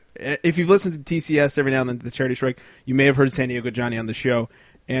 If you've listened to TCS every now and then, the Charity Strike, you may have heard San Diego Johnny on the show,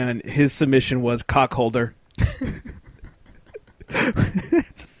 and his submission was cockholder.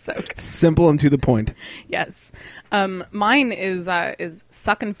 So good. Simple and to the point. Yes. Mine is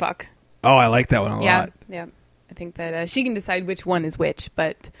suck and fuck. Oh, I like that one a lot. Yeah. I think that she can decide which one is which,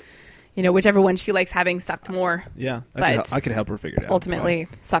 but whichever one she likes having sucked more. Yeah, But I could help her figure it out. Ultimately,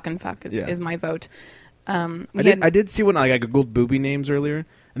 suck and fuck Yeah. is my vote. I did see one. I googled booby names earlier, and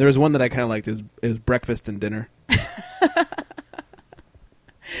there was one that I kind of liked. It was breakfast and dinner.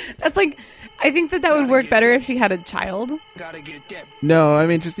 That's like, I think that would work better if she had a child. No, I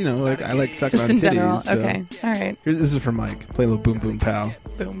mean just I like sucking Just on in titties. general. so- Okay. All right. This is for Mike. Play a little boom boom pow.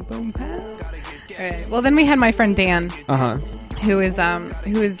 Boom, boom, pow. All right. Well, then we had my friend Dan, who is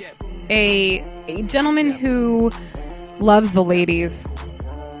a gentleman who loves the ladies.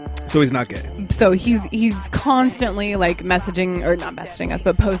 So he's not gay. So he's constantly like messaging, or not messaging us,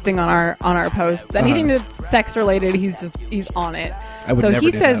 but posting on our posts. Anything that's sex related, he's on it. I would So never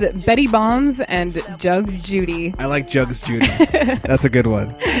he do says that. Betty Bombs and Jugs Judy. I like Jugs Judy. That's a good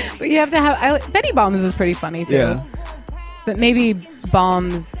one. But you have to have Betty Bombs is pretty funny too. Yeah. But maybe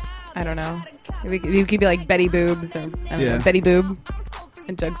Bombs, I don't know. You could be like Betty Boobs or I don't Yeah. know, Betty Boob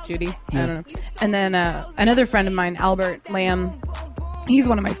and Jugs Judy. I don't know. And then another friend of mine, Albert Lamb. He's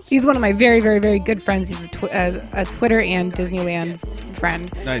one of my very, very, very good friends. He's a Twitter and Disneyland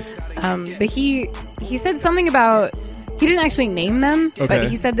friend. Nice. But he said something about, he didn't actually name them, but Okay.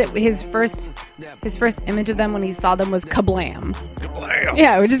 he said that his first image of them when he saw them was kablam. Kablam.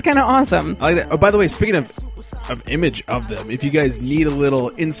 Yeah, which is kind of awesome. I like that. Oh, by the way, speaking of image of them, if you guys need a little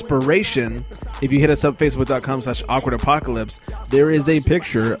inspiration, if you hit us up, facebook.com/awkwardapocalypse, there is a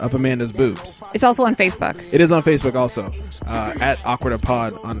picture of Amanda's boobs. It's also on Facebook. It is on Facebook also, at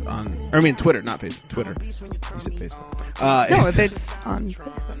awkwardapod on Twitter, not Facebook. Twitter. You said Facebook. No, it's on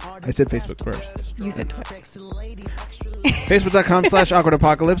Facebook. I said Facebook first. You said Twitter.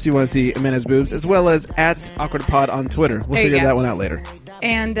 Facebook.com/awkwardapocalypse. You want to see Amanda's boobs, as well as at awkwardapod on Twitter. We'll There you figure go. that one out later.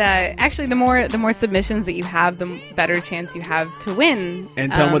 And actually, the more submissions that you have, the better chance you have to win.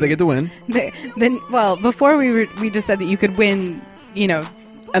 And tell them what they get to win. Well, before we just said that you could win,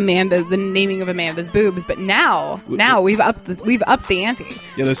 the naming of Amanda's boobs, but now we've upped the ante.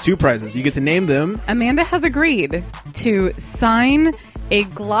 Yeah, there's two prizes. You get to name them. Amanda has agreed to sign a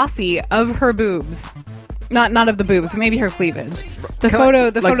glossy of her boobs. Not of the boobs, maybe her cleavage. The photo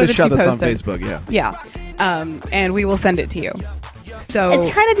like the that she shot that's on posted. Facebook, yeah. Yeah. And we will send it to you. So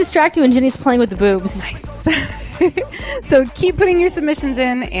It's kind of distracting when Jenny's playing with the boobs. So keep putting your submissions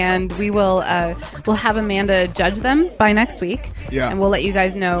in, and we'll have Amanda judge them by next week. Yeah. And we'll let you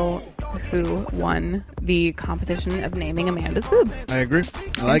guys know who won the competition of naming Amanda's boobs. I agree.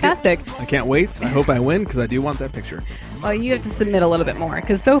 I like Fantastic. it. I can't wait. I hope I win because I do want that picture. Well, you have to submit a little bit more,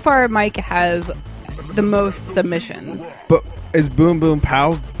 because so far Mike has the most submissions. But Is Boom Boom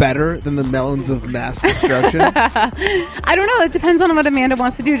Pow better than the Melons of Mass Destruction? I don't know. It depends on what Amanda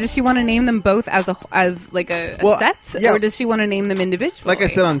wants to do. Does she want to name them both as a set, yeah. or does she want to name them individually? Like I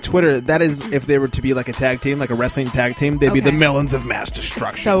said on Twitter, that is if they were to be like a tag team, like a wrestling tag team, they'd be Okay. the Melons of Mass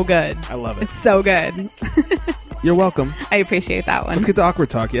Destruction. So good. I love it. It's so good. You're welcome. I appreciate that one. Let's get to awkward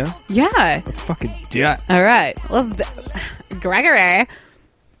talk, yeah? Yeah. Let's fucking do it. All right. Gregory.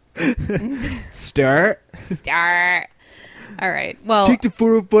 Start. Start. All right. Well, Take the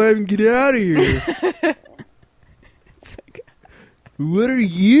 405 and get out of here. What are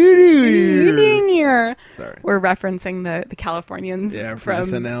you doing here? here. Sorry. We're referencing the Californians from from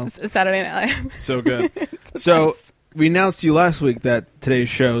SNL. Saturday Night Live. So good. So we announced to you last week that today's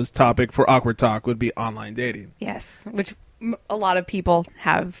show's topic for awkward talk would be online dating. Yes, which a lot of people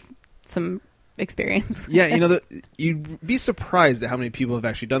have some experience with. Yeah, you'd be surprised at how many people have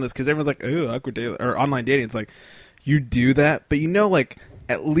actually done this because everyone's like, "Oh, awkward dating or online dating." It's like you do that, but like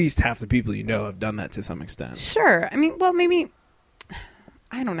at least half the people you know have done that to some extent. Sure. I mean, well, maybe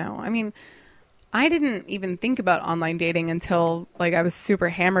I don't know. I mean, I didn't even think about online dating until like I was super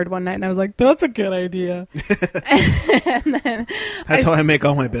hammered one night, and I was like, "That's a good idea." And then That's how I make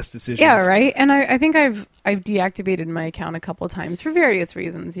all my best decisions. Yeah, right. And I think I've deactivated my account a couple times for various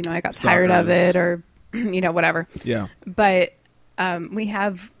reasons. I got tired of it, or whatever. Yeah. But we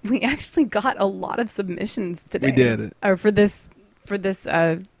actually got a lot of submissions today. We did. Or for this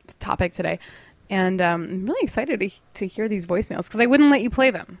topic today. And I'm really excited to hear these voicemails because I wouldn't let you play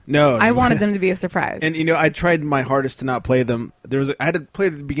them. No. I wanted them to be a surprise. And I tried my hardest to not play them. I had to play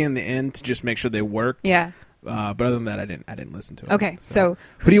the beginning and the end to just make sure they worked. Yeah. But other than that, I didn't listen to it. Okay, so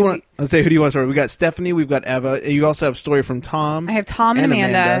who do you want? Let's say who do you want to start? We got Stephanie, we've got Eva. You also have a story from Tom. I have Tom and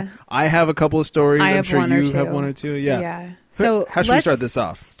Amanda. I have a couple of stories. I'm have sure one or you have two. one or two. Yeah. Yeah. So how should we start this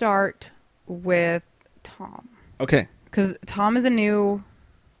off? Start with Tom Okay. because Tom is a new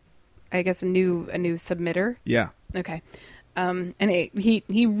submitter. Yeah. Okay. And he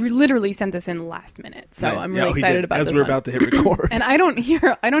literally sent this in last minute, so Right. I'm Yeah, really he excited did, about as this we're one. about to hit record. And I don't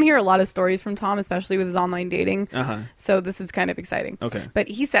hear a lot of stories from Tom, especially with his online dating. Uh-huh. So this is kind of exciting. Okay. But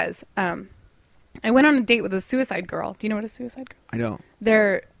he says, I went on a date with a suicide girl. Do you know what a suicide girl is? I don't.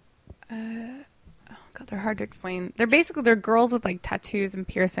 They're they're hard to explain. They're girls with like tattoos and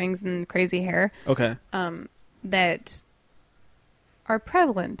piercings and crazy hair. Okay. That are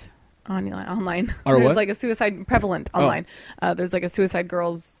prevalent online. Are There's what? like a suicide prevalent online. There's like a suicide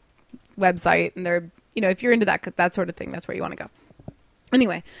girls website, and they're if you're into that sort of thing, that's where you want to go.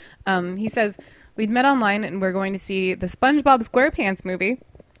 Anyway, he says we'd met online and we're going to see the SpongeBob SquarePants movie.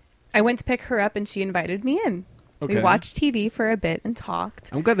 I went to pick her up and she invited me in. Okay. We watched TV for a bit and talked.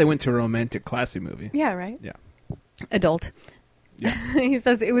 I'm glad they went to a romantic, classy movie. Yeah, right. Yeah. Adult. Yeah. He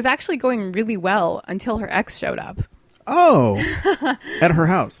says it was actually going really well until her ex showed up. Oh. At her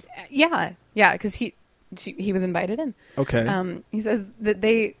house. Yeah, because he was invited in. Okay. He says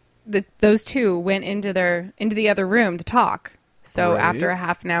that those two went into the other room to talk. So Right. after a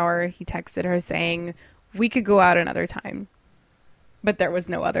half an hour, he texted her saying we could go out another time, but there was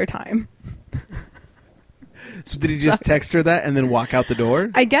no other time. So did he just text her that and then walk out the door?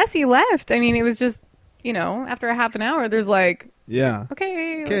 I guess he left. I mean, it was just after a half an hour, there's like. Yeah.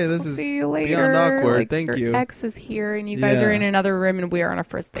 Okay, this we'll is see you later. beyond awkward. Like, Thank your you. ex is here, and you guys are Yeah. in another room, and we are on a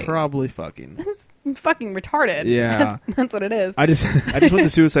first date. Probably fucking. It's fucking retarded. Yeah. That's what it is. I just went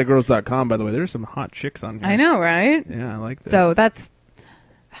to suicidegirls.com, by the way. There's some hot chicks on here. I know, right? Yeah, I like this. So that's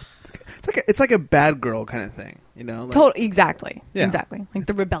it's like a bad girl kind of thing, like, exactly, Yeah. exactly, like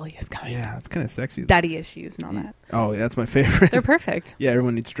the rebellious kind. Yeah, it's kind of sexy. Daddy issues and all that. Oh, yeah, that's my favorite. They're perfect. Yeah,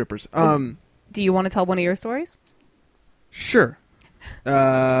 everyone needs strippers. Do you want to tell one of your stories? Sure.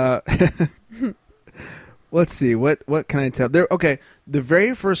 Let's see. What can I tell? Okay, the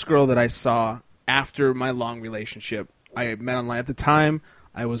very first girl that I saw after my long relationship, I met online. At the time,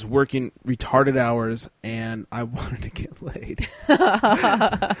 I was working retarded hours, and I wanted to get laid.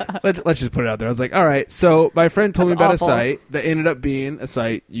 Let's just put it out there. I was like, all right. So my friend told me about awful. a site that ended up being a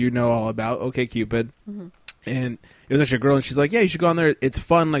site you know all about, OkCupid. Mm-hmm. And it was actually a girl, and she's like, yeah, you should go on there. It's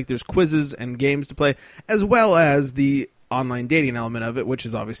fun. Like, there's quizzes and games to play, as well as the online dating element of it, which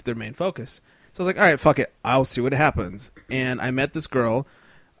is obviously their main focus. So I was like, all right, fuck it. I'll see what happens. And I met this girl.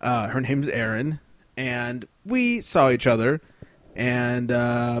 Her name's Erin. And we saw each other. And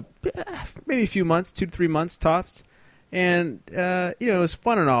maybe a few months, 2 to 3 months tops. And, it was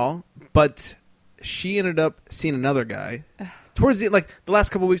fun and all. But she ended up seeing another guy. Towards the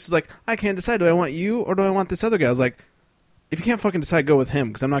last couple of weeks, was like, I can't decide. Do I want you or do I want this other guy? I was like, if you can't fucking decide, go with him.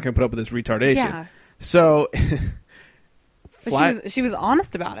 Because I'm not going to put up with this retardation. Yeah. So... flat. But she was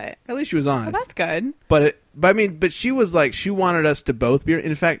honest about it. At least she was honest. Well, that's good. But she was like, she wanted us to both be.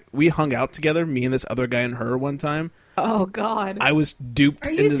 In fact, we hung out together, me and this other guy and her one time. Oh God. I was duped.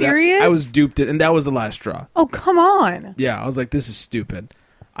 Are you into serious? That. I was duped, and that was the last straw. Oh, come on. Yeah, I was like, this is stupid.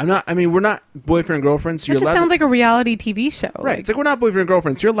 We're not boyfriend and girlfriend. So That just sounds like a reality TV show. Right. It's like we're not boyfriend and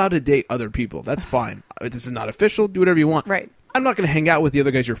girlfriend. So you're allowed to date other people. That's fine. This is not official. Do whatever you want. Right. I'm not going to hang out with the other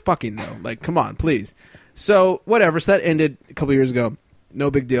guys you're fucking, though. Like, come on, please. So, whatever. So that ended a couple years ago.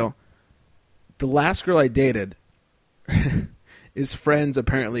 No big deal. The last girl I dated is friends,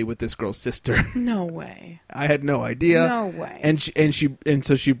 apparently, with this girl's sister. No way. I had no idea. No way. And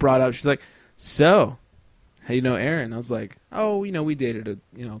so she brought up, she's like, so, how you know Aaron? I was like, oh, we dated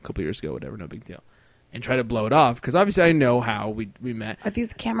a couple years ago, whatever, no big deal. And try to blow it off, because obviously I know how we met. Are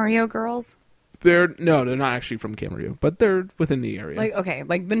these Camarillo girls? They're not actually from Camarillo, but they're within the area.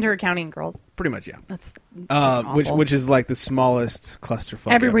 Like Ventura County girls. Pretty much, yeah. That's awful. which is like the smallest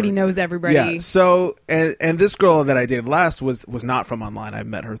clusterfuck. Everybody ever. knows everybody. Yeah. So and this girl that I dated last was not from online. I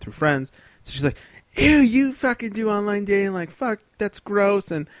met her through friends. So she's like, ew, you fucking do online dating? Like, fuck, that's gross.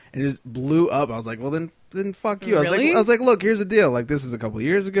 And it just blew up. I was like, well, then fuck you. Really? I was like, look, here's the deal. Like, this was a couple of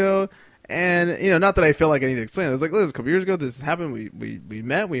years ago. And, not that I feel like I need to explain it. I was like, look, it was a couple of years ago. This happened. We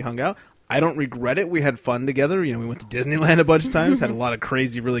met. We hung out. I don't regret it. We had fun together. We went to Disneyland a bunch of times. Had a lot of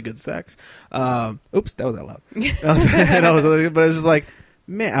crazy, really good sex. Oops, that was that loud. But I was just like,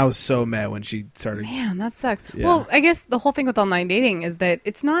 man, I was so mad when she started. Man, that sucks. Yeah. Well, I guess the whole thing with online dating is that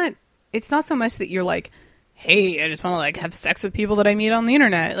it's not so much that you're like, hey, I just want to like have sex with people that I meet on the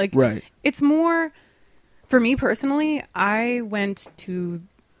internet. Like, Right. It's more, for me personally, I went to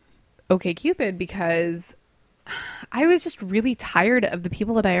OkCupid because I was just really tired of the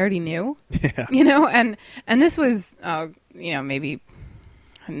people that I already knew. Yeah. And this was, maybe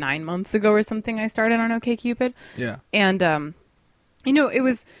 9 months ago or something I started on OkCupid. Yeah. And, it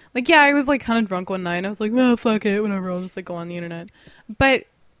was like, yeah, I was like kind of drunk one night and I was like, oh, fuck it, whatever, I'll just like go on the internet. But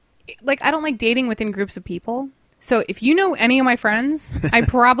like, I don't like dating within groups of people. So if you know any of my friends, I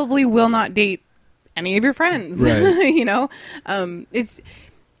probably will not date any of your friends. Right.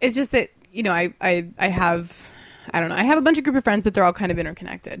 It's just that, I have a bunch of group of friends, but they're all kind of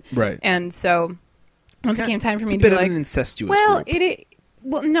interconnected. Right. And so once it came time for me to be be like, an incestuous well, group.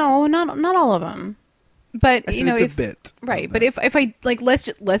 no, not all of them. But I said it's a bit. Right. But if I like, let's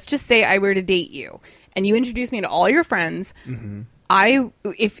just say I were to date you and you introduced me to all your friends, mm-hmm.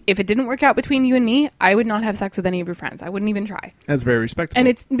 If it didn't work out between you and me, I would not have sex with any of your friends. I wouldn't even try. That's very respectful. And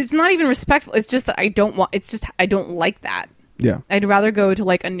it's not even respectful. It's just that I don't like that. Yeah. I'd rather go to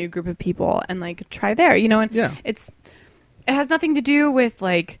like a new group of people and like try there, and yeah. It has nothing to do with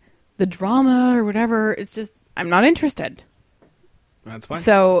like the drama or whatever. It's just, I'm not interested. That's fine.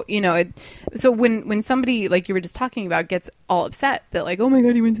 So, so when somebody like you were just talking about gets all upset that like, oh my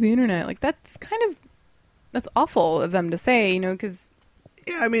God, you went to the internet. Like that's awful of them to say, because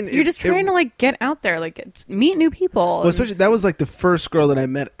yeah, I mean, you're just trying to like get out there, like meet new people. Well, especially that was like the first girl that I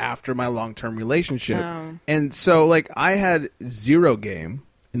met after my long-term relationship. Oh. And so like I had zero game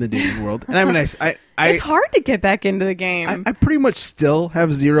in the dating world. And I mean, it's hard to get back into the game. I pretty much still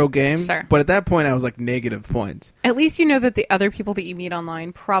have zero game. Sure. But at that point I was like negative points. At least you know that the other people that you meet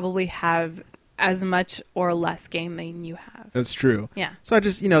online probably have as much or less game than you have. That's true. Yeah. So I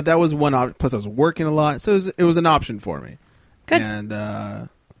just, that was one option. Plus I was working a lot. So it was an option for me. Good. And I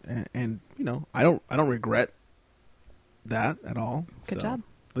don't regret that at all. Good job.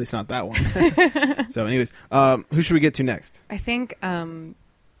 At least not that one. So anyways, who should we get to next? I think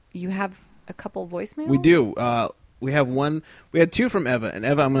you have a couple voicemails. We do. We have one. We had two from Eva. And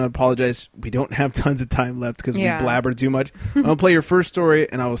Eva, I'm going to apologize. We don't have tons of time left because we blabbered too much. I'm going to play your first story,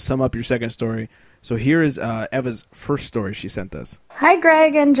 and I will sum up your second story. So here is Eva's first story she sent us. Hi,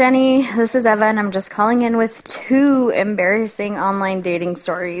 Greg and Jenny. This is Eva, and I'm just calling in with two embarrassing online dating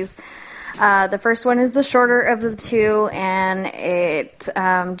stories. The first one is the shorter of the two, and it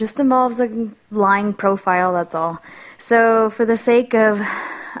just involves a lying profile, that's all. So for the sake of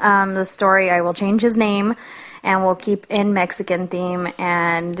the story, I will change his name, and we'll keep in Mexican theme,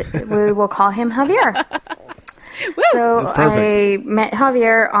 and we will call him Javier. So I met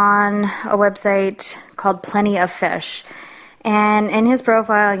Javier on a website called Plenty of Fish. And in his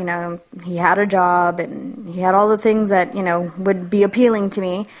profile, he had a job and he had all the things that, would be appealing to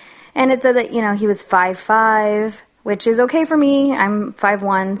me. And it said that, he was 5'5", which is okay for me. I'm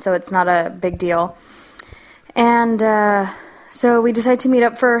 5'1", so it's not a big deal. And so we decided to meet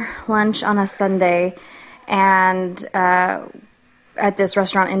up for lunch on a Sunday and at this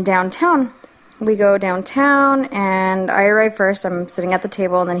restaurant in downtown. We go downtown, and I arrive first. I'm sitting at the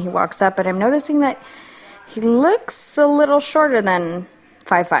table, and then he walks up, and I'm noticing that he looks a little shorter than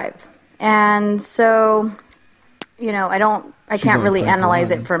 5'5". And so, you know, I can't only really 5'1".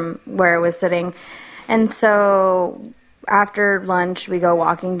 analyze it from where I was sitting. And so after lunch, we go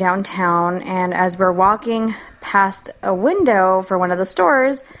walking downtown, and as we're walking past a window for one of the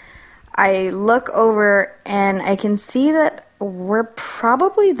stores, I look over and I can see that we're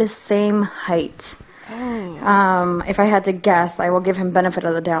probably the same height. If I had to guess, I will give him benefit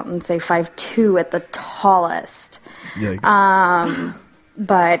of the doubt and say 5'2" at the tallest. Yikes.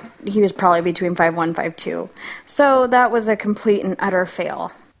 But he was probably between 5'1", 5'2". So that was a complete and utter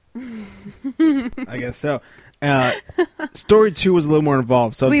fail. I guess so. Story 2 was a little more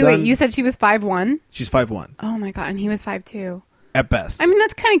involved. So Wait, you said she was 5'1"? She's 5'1" Oh my god, and he was 5'2". at best. I mean,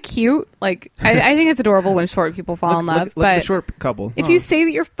 that's kind of cute. Like, I think it's adorable when short people fall in love. Look at but the short couple. if you say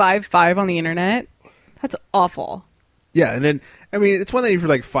that you're 5'5" on the internet, that's awful. Yeah, and then, I mean, it's one thing if you're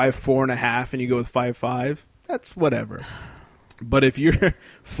like 5'4.5" and you go with 5'5", that's whatever. But if you're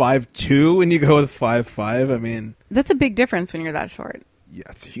 5'2" and you go with 5'5", I mean... That's a big difference when you're that short. Yeah,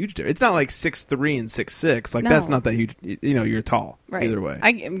 it's a huge difference. It's not like 6'3" and 6'6". Like, No. that's not that huge. You know, you're tall. Right. Either way.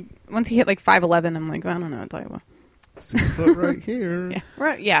 Once you hit like 5'11", I'm like, well, I don't know what to tell you about. 6 foot right here. Yeah,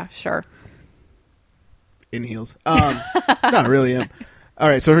 right, yeah, sure. In heels. Not really. All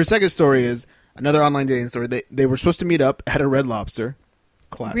right, so her second story is another online dating story. They were supposed to meet up at a Red Lobster.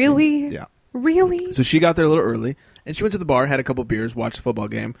 Classy. Really? Yeah. Really? So she got there a little early, and she went to the bar, had a couple beers, watched the football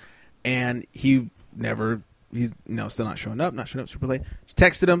game, and he's still not showing up super late. She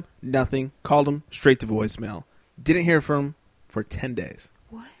texted him, nothing, called him, straight to voicemail. Didn't hear from him for 10 days.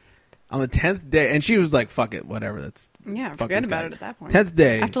 What? On the 10th day, and she was like, fuck it, whatever, that's... Yeah, fuck forget this about guy. it at that point. 10th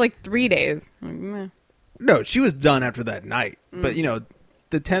day. After like 3 days. Like, meh. No, she was done after that night. But, you know,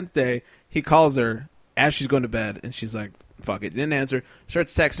 the 10th day, he calls her as she's going to bed, and she's like, fuck it, didn't answer.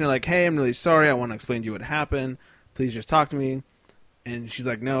 Starts texting her like, hey, I'm really sorry, I want to explain to you what happened. Please just talk to me. And she's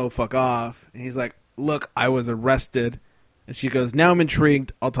like, no, fuck off. And he's like, look, I was arrested. And she goes, now I'm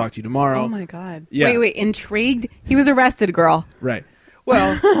intrigued. I'll talk to you tomorrow. Oh, my God. Yeah. Wait, intrigued? He was arrested, girl. Right.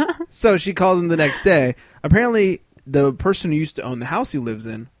 Well, so she called him the next day. Apparently, the person who used to own the house he lives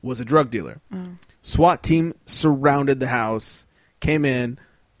in was a drug dealer. SWAT team surrounded the house, came in,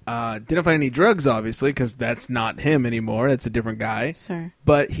 didn't find any drugs, obviously, because that's not him anymore. It's a different guy. Sure.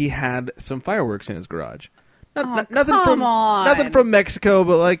 But he had some fireworks in his garage. Nothing come on. Nothing from Mexico,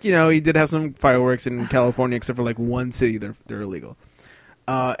 but like, you know, he did have some fireworks in California, except for like one city they're illegal.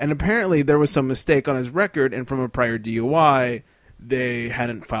 And apparently there was some mistake on his record, and from a prior DUI, they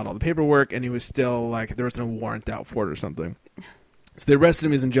hadn't filed all the paperwork, and he was still like, there was no warrant out for it or something. So they arrested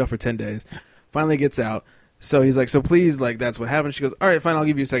him. He's in jail for 10 days. Finally gets out. So he's like, so please, like, that's what happened. She goes, all right, fine, I'll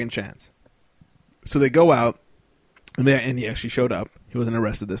give you a second chance. So they go out, and he actually showed up. He wasn't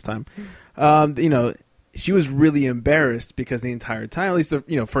arrested this time. You know, she was really embarrassed because the entire time, at least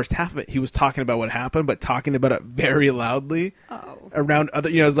the first half of it, he was talking about what happened, but talking about it very loudly around other.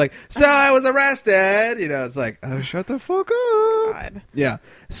 You know, it's like, so I was arrested. You know, it's like, oh, shut the fuck up. God. Yeah.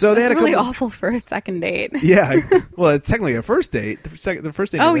 So they That's had a really couple. awful for a second date. Yeah. Well, it's technically a first date. The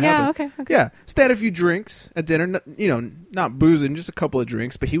first date. Oh, never yeah, happened. okay. Yeah. So they had a few drinks at dinner. You know, not boozing, just a couple of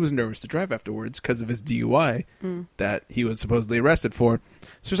drinks. But he was nervous to drive afterwards because of his DUI that he was supposedly arrested for.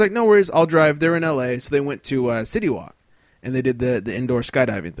 So she's like, no worries, I'll drive. They're in LA, so they went to City Walk, and they did the indoor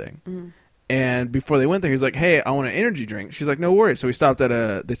skydiving thing. And before they went there, he's like, hey, I want an energy drink. She's like, no worries. So they stopped at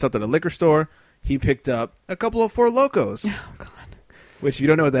a liquor store. He picked up a couple of Four Locos. Oh, God. Which, if you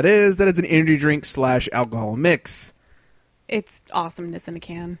don't know what that is an energy drink / alcohol mix. It's awesomeness in a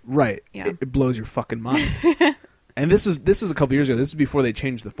can. Right. Yeah. It blows your fucking mind. And this was a couple years ago. This is before they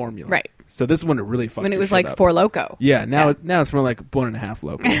changed the formula. Right. So this is when it really fucked When it your was shit like up. Four Loko. Yeah, now it's more like 1.5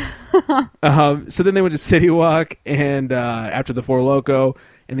 Loco. So then they went to City Walk, and after the Four Loko,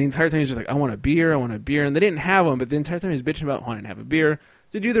 and the entire time he's just like, I want a beer. And they didn't have one, but the entire time he's bitching about wanting to have a beer.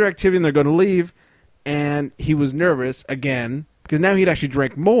 So they do their activity, and they're going to leave, and he was nervous again, because now he'd actually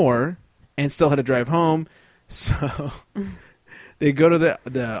drank more, and still had to drive home. So they go to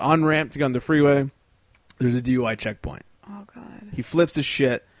the on-ramp to go on the freeway. There's a DUI checkpoint. Oh, God. He flips his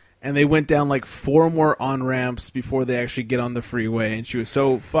shit, and they went down like 4 more on-ramps before they actually get on the freeway, and she was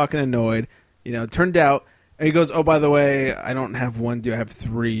so fucking annoyed. You know, it turned out, and he goes, oh, by the way, I don't have 1, I have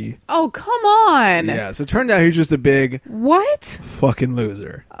 3. Oh, come on. Yeah, so it turned out he was just a big What? fucking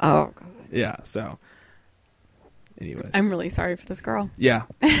loser. Oh, God. Yeah, so anyways. I'm really sorry for this girl. Yeah,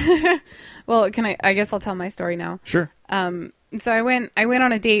 Well, I guess I'll tell my story now. sure. So I went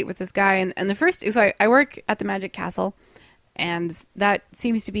on a date with this guy, and the first, so I work at the Magic Castle, and that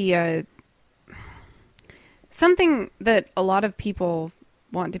seems to be something that a lot of people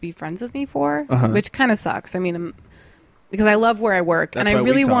want to be friends with me for, Uh-huh. which kind of sucks. I mean, because I love where I work, That's and why I we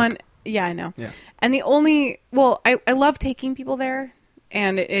really talk. want. Yeah, I know. Yeah. And I love taking people there,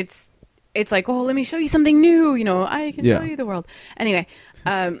 and it's like, oh, let me show you something new. You know, I can Yeah. show you the world. Anyway,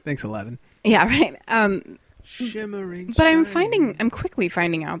 Thanks, Aladdin. yeah, right. Shimmering. But I'm quickly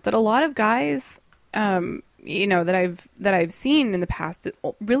finding out that a lot of guys, you know, that I've seen in the past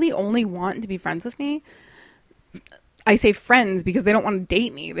really only want to be friends with me. I say friends because they don't want to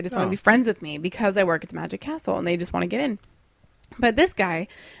date me. They just want to be friends with me because I work at the Magic Castle and they just want to get in. But this guy,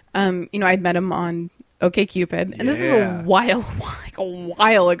 you know, I'd met him on OkCupid, and this is a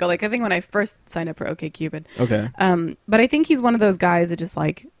while ago. Like I think when I first signed up for OkCupid. Okay. But I think he's one of those guys that just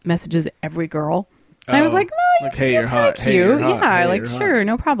like messages every girl. And I was like, well, like, hey, you're hot. cute. Hey, you're hot. Yeah, Hey, like you're hot. sure,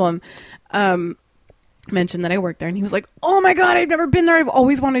 no problem. Mentioned that I worked there, and he was like, "Oh my god, I've never been there. I've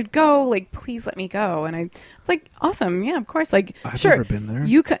always wanted to go. Like, please let me go." And I was like, "Awesome, yeah, of course. Like, I've sure, never been there.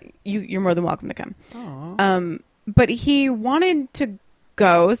 You're more than welcome to come." But he wanted to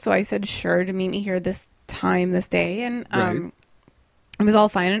go, so I said, "Sure, to meet me here this day," and Right. it was all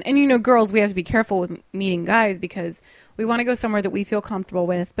fine. And you know, girls, we have to be careful with meeting guys because we want to go somewhere that we feel comfortable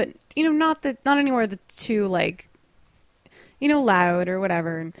with, but you know, not anywhere that's too like, you know, loud or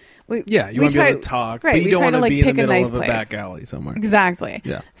whatever. And you want to be able to talk, right? but you we don't try want to like be in the pick a middle nice of a place. back alley somewhere. Exactly.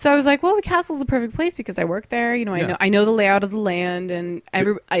 Yeah. So I was like, well, the castle's the perfect place because I work there. You know, Yeah. I know the layout of the land, and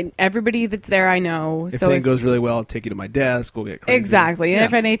everybody that's there I know. If so anything goes really well, I'll take you to my desk. We'll get crazy. exactly. And Yeah.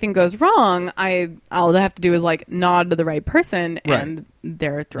 if anything goes wrong, all I have to do is like nod to the right person, Right. and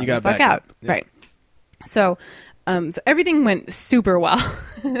they're thrown You the got fuck backup. out. Yeah. Right. So everything went super well,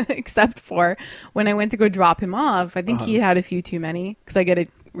 except for when I went to go drop him off. I think he had a few too many because I get a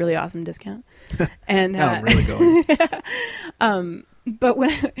really awesome discount. And Now I'm really going. but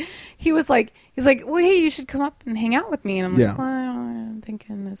when he's like, well, hey, you should come up and hang out with me. And I'm Yeah. like, well, I'm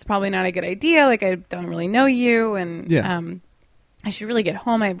thinking that's probably not a good idea. Like, I don't really know you. And I should really get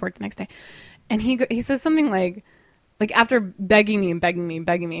home. I have work the next day. And he says something like after begging me,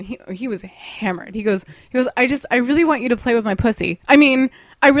 and he was hammered. He goes, I really want you to play with my pussy. I mean,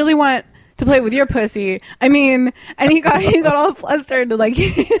 I really want to play with your pussy. I mean, and he got all flustered. Like,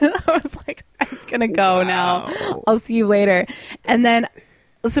 I was like, I'm gonna go now. I'll see you later. And then,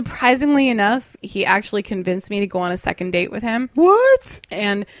 surprisingly enough, he actually convinced me to go on a second date with him. What?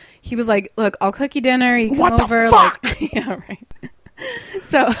 And he was like, "Look, I'll cook you dinner. You come What the over." fuck? Like, yeah, right.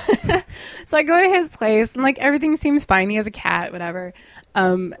 So I go to his place, and like everything seems fine. He has a cat, whatever.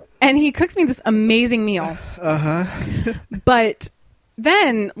 And he cooks me this amazing meal. But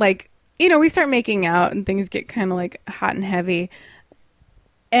then, like, you know, we start making out, and things get kind of like hot and heavy.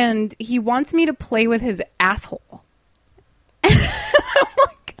 And he wants me to play with his asshole.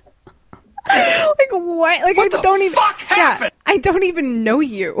 Like what? Like, What I the don't even. fuck happened? I don't even know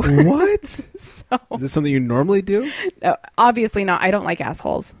you. What? So Is this something you normally do? no, obviously not. I don't like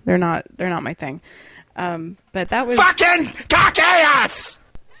assholes. They're not my thing. But that was Fucking cock-ass!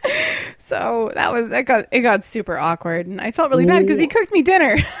 so it got super awkward, and I felt really bad because he cooked me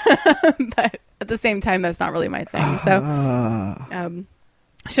dinner. But at the same time, that's not really my thing. So,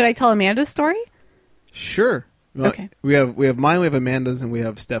 should I tell Amanda's story? Sure. Well, Okay. We have mine, we have Amanda's, and we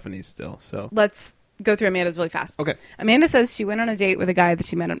have Stephanie's still. So Let's go through Amanda's really fast. Okay. Amanda says she went on a date with a guy that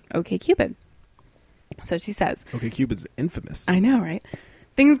she met on OkCupid. So she says, OkCupid's infamous. I know, right?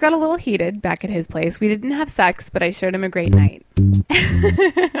 Things got a little heated back at his place. We didn't have sex, but I showed him a great night.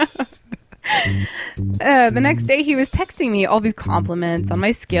 The next day, he was texting me all these compliments on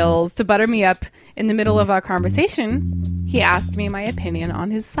my skills to butter me up. In the middle of our conversation, he asked me my opinion on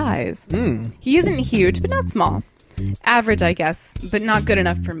his size. He isn't huge, but not small. Average, I guess, but not good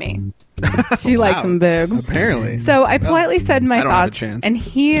enough for me. She likes him big. Apparently. So I politely said my I don't have a thoughts, chance. and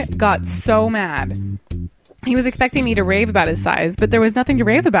he got so mad. He was expecting me to rave about his size, but there was nothing to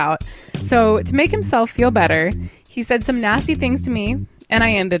rave about. So to make himself feel better, he said some nasty things to me, and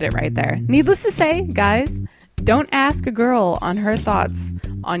I ended it right there. Needless to say, guys, don't ask a girl on her thoughts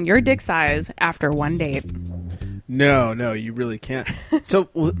on your dick size after one date. No, you really can't. So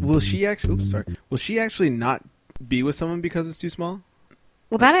will she actually? Oops, sorry. Will she actually not be with someone because it's too small?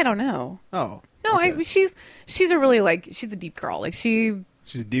 Well, that I don't know. Oh, No, okay. she's a really she's a deep girl. Like she's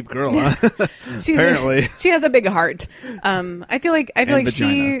She's a deep girl, huh? Apparently. she has a big heart. I feel like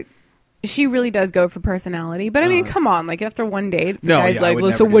vagina. she really does go for personality. But I mean, come on, like after one date, the No, guy's yeah, I like, would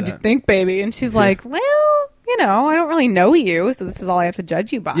 "Well, so never do what'd you that." think, baby?" And she's like, "Well, you know, I don't really know you, so this is all I have to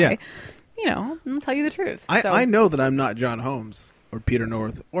judge you by. Yeah. You know, I'll tell you the truth." So, I know that I'm not John Holmes or Peter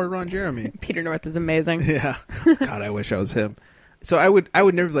North or Ron Jeremy. Peter North is amazing. Yeah. God, I wish I was him. So I would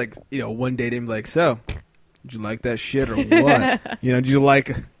never one date him like, so Did you like that shit or what? Did you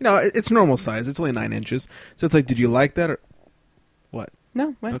like? It's normal size. It's only 9 inches. So it's like, did you like that or what?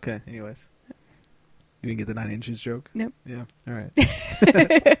 No. What? Okay. Anyways, you didn't get the 9 inches joke. Nope. Yeah. All right.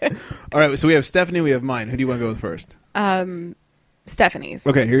 All right. So we have Stephanie. We have mine. Who do you want to go with first? Stephanie's.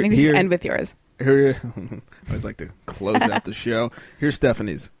 Okay. Maybe we should end with yours. Here, I always like to close out the show. Here's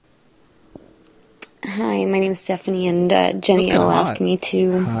Stephanie's. Hi, my name is Stephanie, and Jenny O asked me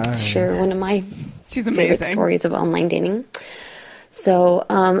to share one of my favorite stories of online dating. So,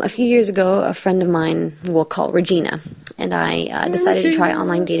 a few years ago, a friend of mine, we'll call Regina, and I decided to try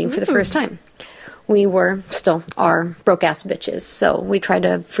online dating for the first time. We still are broke-ass bitches, so we tried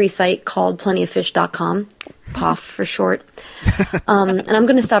a free site called plentyoffish.com, POF for short. And I'm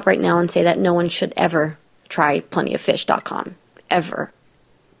going to stop right now and say that no one should ever try plentyoffish.com. Ever.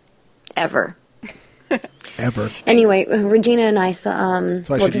 Ever. Ever. Anyway, Regina and I saw,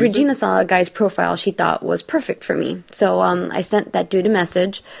 Regina saw a guy's profile she thought was perfect for me. So I sent that dude a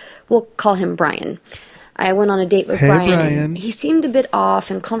message. We'll call him Brian. I went on a date with Brian. And he seemed a bit off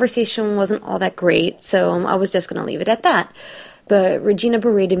and conversation wasn't all that great. So I was just going to leave it at that. But Regina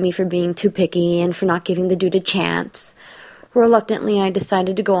berated me for being too picky and for not giving the dude a chance. Reluctantly, I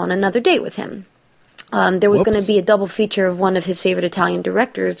decided to go on another date with him. There was going to be a double feature of one of his favorite Italian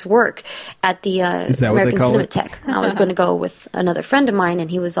directors' work at the American Cinematheque. I was going to go with another friend of mine,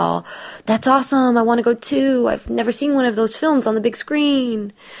 and he was all, "That's awesome, I want to go too. I've never seen one of those films on the big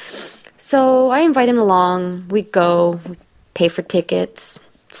screen." So I invite him along. We go, we pay for tickets,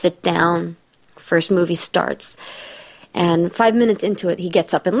 sit down. First movie starts. And 5 minutes into it, he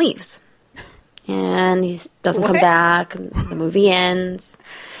gets up and leaves. And he doesn't come back. And the movie ends.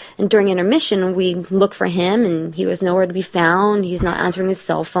 And during intermission, we look for him, and he was nowhere to be found. He's not answering his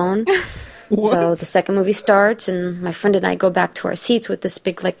cell phone. So the second movie starts, and my friend and I go back to our seats with this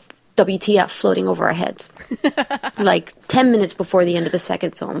big, WTF floating over our heads. 10 minutes before the end of the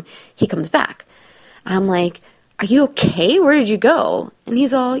second film, he comes back. I'm like, "Are you okay? Where did you go?" And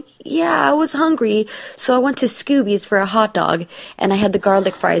he's all, "Yeah, I was hungry, so I went to Scooby's for a hot dog, and I had the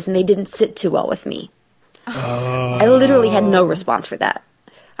garlic fries, and they didn't sit too well with me." I literally had no response for that.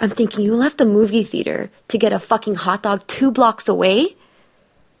 I'm thinking, you left a movie theater to get a fucking hot dog 2 blocks away?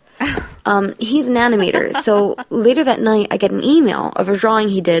 He's an animator, so later that night I get an email of a drawing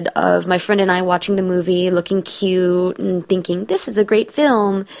he did of my friend and I watching the movie, looking cute, and thinking, this is a great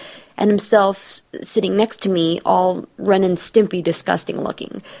film, and himself sitting next to me, all Ren and Stimpy disgusting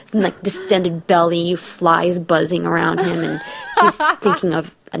looking, distended belly, flies buzzing around him, and he's thinking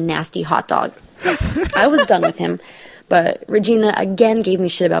of a nasty hot dog. I was done with him. But Regina again gave me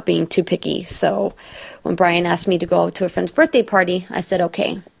shit about being too picky, so when Brian asked me to go to a friend's birthday party, I said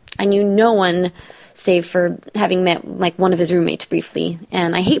okay. I knew no one, save for having met one of his roommates briefly,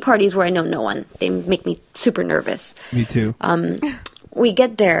 and I hate parties where I know no one. They make me super nervous. Me too. We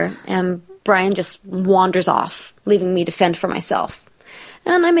get there, and Brian just wanders off, leaving me to fend for myself.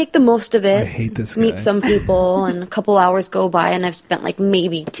 And I make the most of it. I hate this guy. Meet some people, and a couple hours go by, and I've spent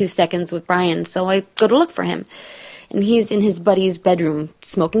maybe 2 seconds with Brian, so I go to look for him. And he's in his buddy's bedroom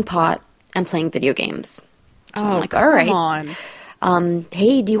smoking pot and playing video games. So I'm like, all right. Come on.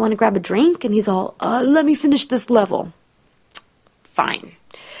 Hey, do you want to grab a drink? And he's all, let me finish this level. Fine.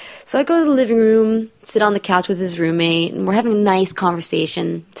 So I go to the living room, sit on the couch with his roommate, and we're having a nice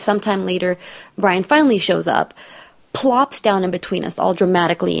conversation. Sometime later, Brian finally shows up, plops down in between us all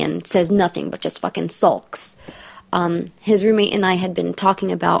dramatically and says nothing but just fucking sulks. His roommate and I had been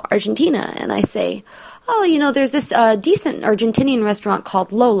talking about Argentina, and I say, oh, there's this decent Argentinian restaurant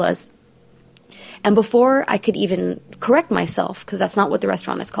called Lola's. And before I could even correct myself, because that's not what the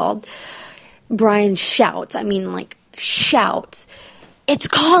restaurant is called, Brian shouts, shouts, "It's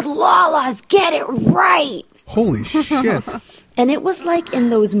called Lola's, get it right!" Holy shit. And it was like in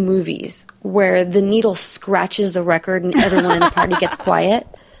those movies where the needle scratches the record and everyone in the party gets quiet.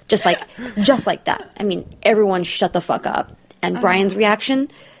 Just like that. Everyone shut the fuck up. And Brian's reaction,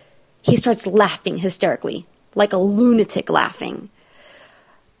 he starts laughing hysterically, like a lunatic laughing.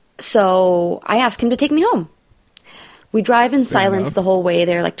 So I ask him to take me home. We drive in silence the whole way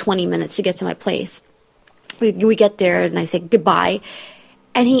there, 20 minutes to get to my place. We get there and I say goodbye.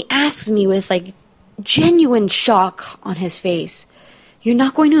 And he asks me with genuine shock on his face, "You're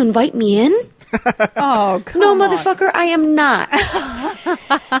not going to invite me in?" Oh, come No, on. motherfucker, I am not.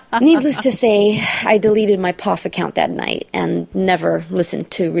 Needless to say, I deleted my POF account that night and never listened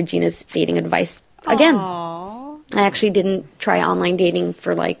to Regina's dating advice again. Aww. I actually didn't try online dating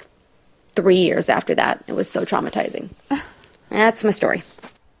for 3 years after that. It was so traumatizing. That's my story.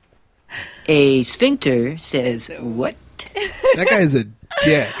 A sphincter says what? That guy is a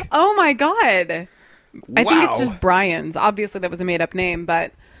dick. Oh my god. I think it's just Brian's. Obviously, that was a made-up name,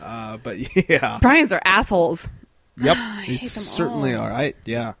 but yeah, Brian's are assholes. Yep, they certainly are.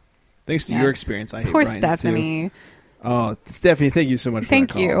 Thanks to your experience, I hate Poor Brian's Stephanie. too. Oh, Stephanie, thank you so much for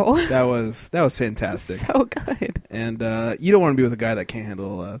Thank that call. you. That was fantastic. So good. And you don't want to be with a guy that can't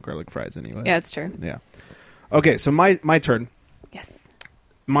handle garlic fries anyway. Yeah, it's true. Yeah. Okay, so my turn. Yes.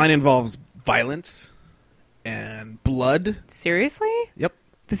 Mine involves violence and blood. Seriously? Yep.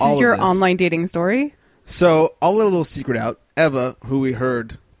 This is your online dating story? So I'll let a little secret out. Eva, who we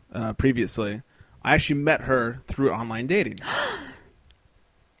heard previously, I actually met her through online dating.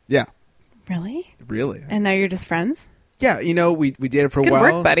 Yeah. Really. And now you're just friends? Yeah, we dated for a Good while.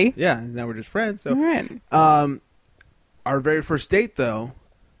 work, buddy. Yeah, now we're just friends. So, all right. Our very first date, though,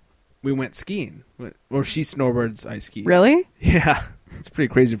 we went skiing. Or she snowboards, I ski. Really? Yeah. It's a pretty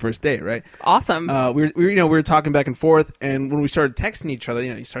crazy first date, right? It's awesome. We were talking back and forth, and when we started texting each other,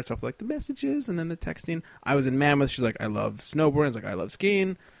 he starts off with like the messages and then the texting. I was in Mammoth. She's like, I love snowboarding. I was like, I love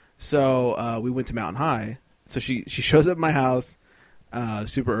skiing. So we went to Mountain High. So she shows up at my house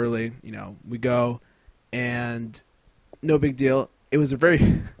super early. We go, and no big deal. It was a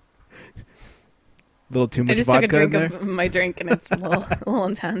very little too much vodka. I just took a drink of my drink, and it's a little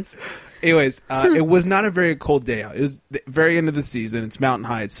intense. Anyways, it was not a very cold day out. It was the very end of the season. It's Mountain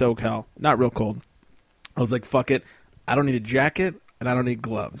High. It's SoCal. Not real cold. I was like, fuck it. I don't need a jacket, and I don't need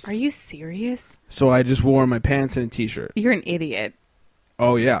gloves. Are you serious? So I just wore my pants and a T-shirt. You're an idiot.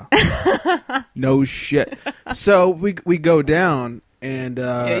 Oh, yeah. No shit. So we go down, and...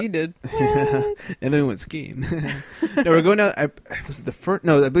 yeah, you did. And then we went skiing. No, we're going down... I believe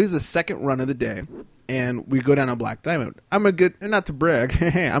it was the second run of the day. And we go down on Black Diamond. I'm a good, not to brag,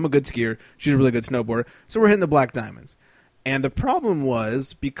 I'm a good skier. She's a really good snowboarder. So we're hitting the Black Diamonds. And the problem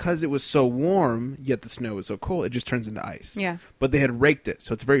was, because it was so warm, yet the snow was so cold, it just turns into ice. Yeah. But they had raked it,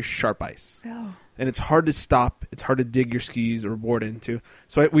 so it's very sharp ice. Oh. And it's hard to stop. It's hard to dig your skis or board into.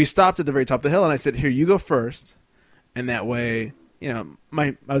 So we stopped at the very top of the hill, and I said, here, you go first. And that way, I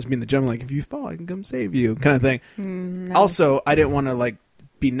was being the gentleman, like, if you fall, I can come save you, kind of thing. No. Also, I didn't want to,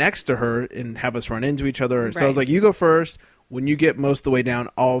 be next to her and have us run into each other. Right. So I was like, you go first. When you get most of the way down,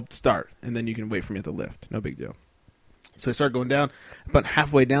 I'll start. And then you can wait for me at the lift. No big deal. So I start going down. About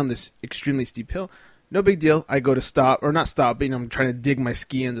halfway down this extremely steep hill. No big deal. I go to stop. Or not stop, but I'm trying to dig my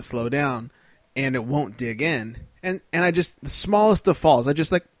ski in to slow down. And it won't dig in. And I just, the smallest of falls, I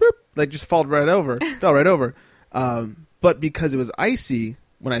just boop, just fell right over. But because it was icy,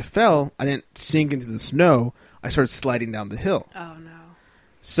 when I fell, I didn't sink into the snow. I started sliding down the hill. Oh, no.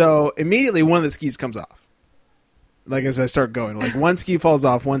 So immediately one of the skis comes off. As I start going, one ski falls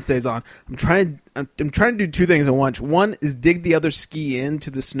off, one stays on. I'm trying to do two things at once. One is dig the other ski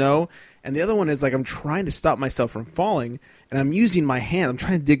into the snow, and the other one is I'm trying to stop myself from falling, and I'm using my hand. I'm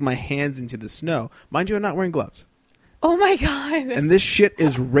trying to dig my hands into the snow. Mind you, I'm not wearing gloves. Oh my god! And this shit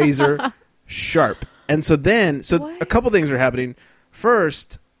is razor sharp. And so a couple things are happening.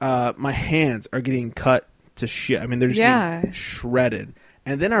 First, my hands are getting cut to shit. I mean, they're just getting shredded.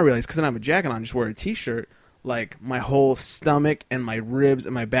 And then I realized, because I don't have a jacket on, I just wear a T-shirt, my whole stomach and my ribs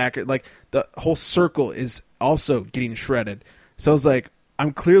and my back, the whole circle is also getting shredded. So I was like,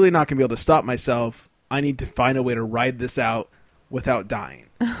 I'm clearly not going to be able to stop myself. I need to find a way to ride this out without dying.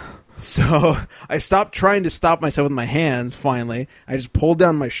 So I stopped trying to stop myself with my hands, finally. I just pulled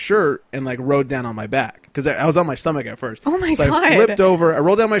down my shirt and, rode down on my back. Because I was on my stomach at first. Oh, my God. So I flipped over. I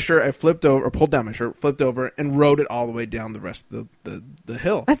rolled down my shirt. I flipped over, or pulled down my shirt, flipped over, and rode it all the way down the rest of the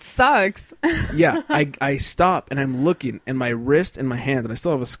hill. That sucks. Yeah. I stop, and I'm looking, and my wrist and my hands, and I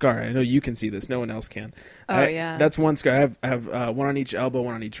still have a scar. I know you can see this. No one else can. Yeah. That's one scar. I have one on each elbow,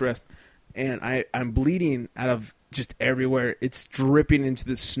 one on each wrist. And I'm bleeding out of just everywhere. It's dripping into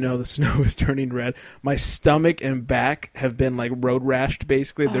the snow. The snow is turning red. My stomach and back have been road rashed,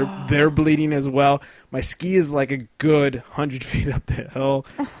 basically. They're bleeding as well. My ski is a good 100 feet up the hill.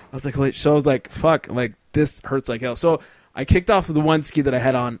 I was like, fuck, this hurts like hell. So I kicked off the one ski that I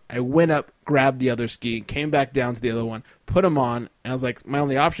had on. I went up, grabbed the other ski, came back down to the other one, put them on, and I was like, my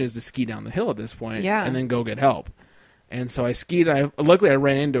only option is to ski down the hill at this point, and then go get help. And so I skied. Luckily, I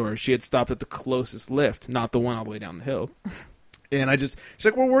ran into her. She had stopped at the closest lift, not the one all the way down the hill. And she's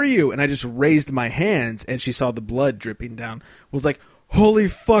like, where were you? And I just raised my hands, and she saw the blood dripping down. Was like, holy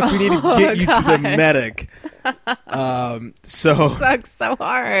fuck, we need to get you to the medic. So sucks so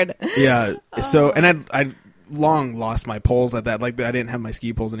hard. Yeah. So, and I long lost my poles at that. Like, I didn't have my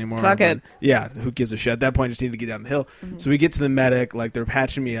ski poles anymore. Fuck it. Yeah, who gives a shit? At that point, I just needed to get down the hill. Mm-hmm. So we get to the medic, like, they're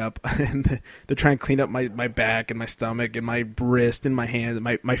patching me up, and they're trying to clean up my back and my stomach and my wrist and my hand.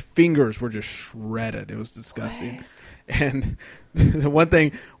 My fingers were just shredded. It was disgusting. What? And the one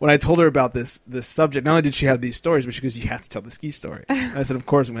thing, when I told her about this subject, not only did she have these stories, but she goes, you have to tell the ski story. And I said, of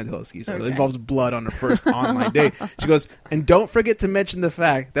course I'm going to tell a ski story. Okay. It involves blood on her first online date. She goes, and don't forget to mention the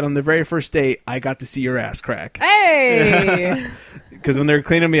fact that on the very first date, I got to see your ass crack. Hey! Because when they were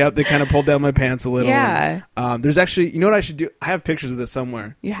cleaning me up, they kind of pulled down my pants a little. Yeah. And, there's actually, you know what I should do? I have pictures of this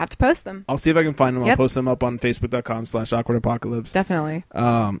somewhere. You have to post them. I'll see if I can find them. Yep. I'll post them up on Facebook.com/AwkwardApocalypse. Definitely.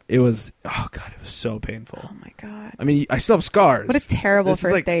 It was, oh God, it was so painful. Oh my God. I mean, I still have scars. What a terrible This is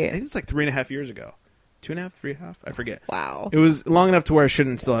first date. I think it's like 3.5 years ago. 2.5, 3.5? I forget. Wow. It was long enough to where I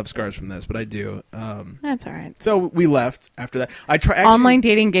shouldn't still have scars from this, but I do. That's all right. So we left after that. Online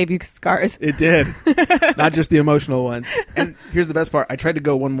dating gave you scars. It did. Not just the emotional ones. And here's the best part. I tried to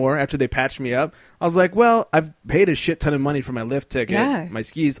go one more after they patched me up. I was like, well, I've paid a shit ton of money for my lift ticket, my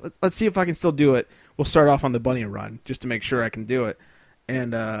skis. Let's see if I can still do it. We'll start off on the bunny run just to make sure I can do it.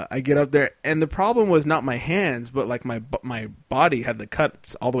 And I get up there, and the problem was not my hands, but like my body had the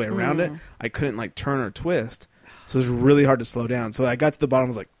cuts all the way around it. I couldn't like turn or twist, so it was really hard to slow down. So I got to the bottom, I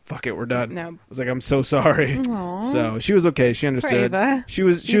was like, "Fuck it, we're done." No. I was like, "I'm so sorry." Aww. So she was okay. She understood. Ava. She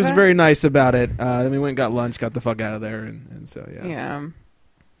was very nice about it. Then we went and got lunch, got the fuck out of there, and so yeah. Yeah.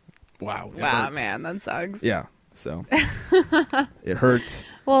 Wow. Wow, hurt. man, that sucks. Yeah. So it hurt.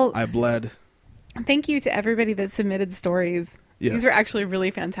 Well, I bled. Thank you to everybody that submitted stories. Yes. These are actually really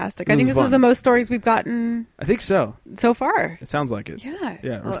fantastic. This I think is this is fun. the most stories we've gotten I think so. so far. It sounds like it. Yeah.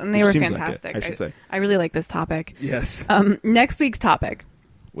 Yeah. Well, and they were seems like it, fantastic. I should say. I really like this topic. Yes. Next week's topic.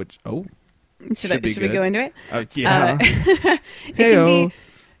 Which Should we go into it? Yeah.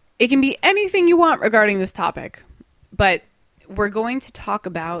 It can be anything you want regarding this topic, but we're going to talk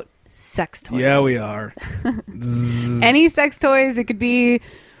about sex toys. Yeah, we are. Any sex toys. It could be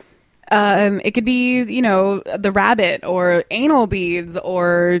the rabbit or anal beads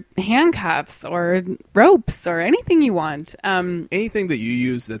or handcuffs or ropes or anything you want. Anything that you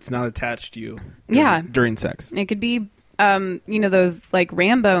use that's not attached to you. During sex. It could be those like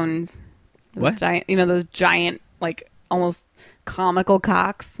ram bones. What? Those giant like almost comical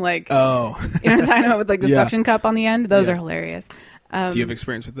cocks. Like oh, you know what I'm talking about with like the Yeah. suction cup on the end. Those are hilarious. Do you have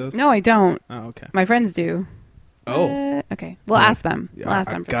experience with those? No, I don't. Oh, okay. My friends do. Oh. Okay. We'll ask them. Yeah, We'll ask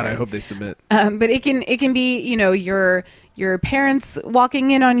them. God, I stories. hope they submit. But it can be your parents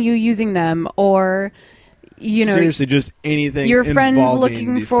walking in on you using them, or seriously, just anything. Your friends involving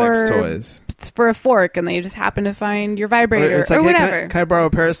looking these for sex toys. for a fork, and they just happen to find your vibrator It's like, or hey, whatever. can I borrow a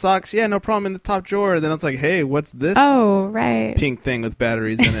pair of socks? Yeah, no problem. In the top drawer. Then it's like, hey, what's this Oh, right. pink thing with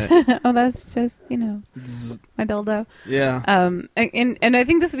batteries in it? Oh, that's just Zzz. my dildo. Yeah. And I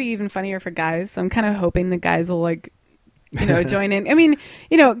think this would be even funnier for guys. So I'm kind of hoping the guys will join in. I mean,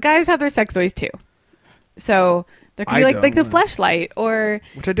 guys have their sex toys too. So there could be like the fleshlight or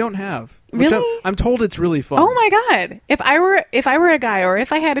which I don't have. Really? I'm told it's really fun. Oh my god! If I were a guy or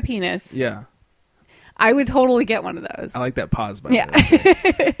if I had a penis, Yeah. I would totally get one of those. I like that pause. By the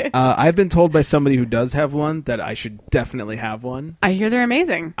way. I've been told by somebody who does have one that I should definitely have one. I hear they're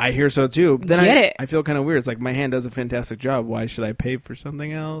amazing. I hear so too. Then Get it. I feel kind of weird. It's like my hand does a fantastic job. Why should I pay for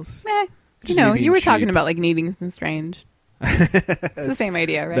something else? You were talking about like needing some strange. It's the same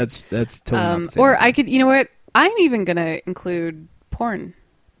idea, right? That's totally not the same or idea. I could, you know what? I'm even gonna include porn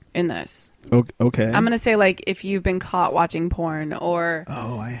in this. Okay. I'm gonna say like if you've been caught watching porn, or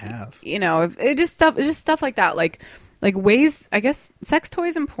I have. If it just stuff like that, like ways. I guess sex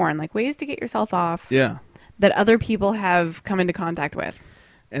toys and porn, like ways to get yourself off. Yeah. That other people have come into contact with,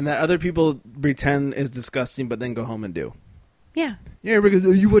 and that other people pretend is disgusting, but then go home and do. Yeah. Yeah, because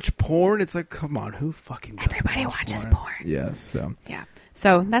you watch porn. It's like, come on, who fucking does Everybody watches porn. Yes. So. Yeah.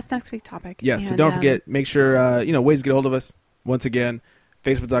 So that's next week's topic. Yeah. So don't forget. Make sure ways to get a hold of us. Once again,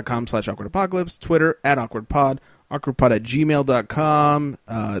 Facebook.com/AwkwardApocalypse, Twitter @AwkwardPod, AwkwardPod@gmail.com,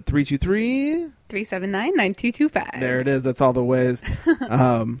 323-379-9225. There it is. That's all the ways.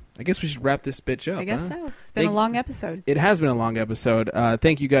 I guess we should wrap this bitch up. I guess so. It's been a long episode. It has been a long episode.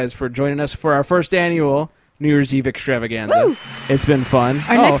 Thank you guys for joining us for our first annual New Year's Eve extravaganza. Woo! It's been fun.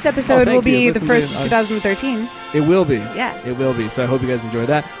 Our next episode will be the Listen to first of 2013. It will be. Yeah. It will be. So I hope you guys enjoy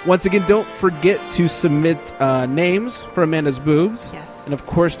that. Once again, don't forget to submit names for Amanda's boobs. Yes. And of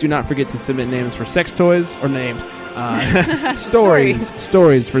course, do not forget to submit names for sex toys or names.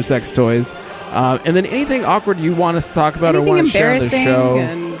 Stories for sex toys. And then anything awkward you want us to talk about Anything or want to share on the show.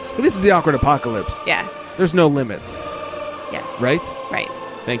 and- This is the Awkward Apocalypse. Yeah. There's no limits. Yes. Right? Right.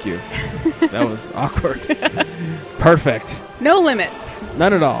 Thank you. That was awkward. Perfect. No limits.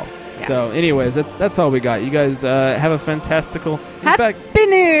 None at all. Yeah. So, anyways, that's all we got. You guys have a fantastical... Happy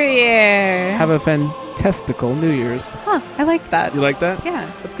New Year! Have a fantastical New Year's. Huh, I liked that. You like that?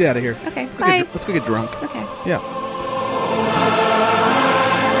 Yeah. Let's get out of here. Okay, Let's bye. Let's go get drunk. Okay. Yeah.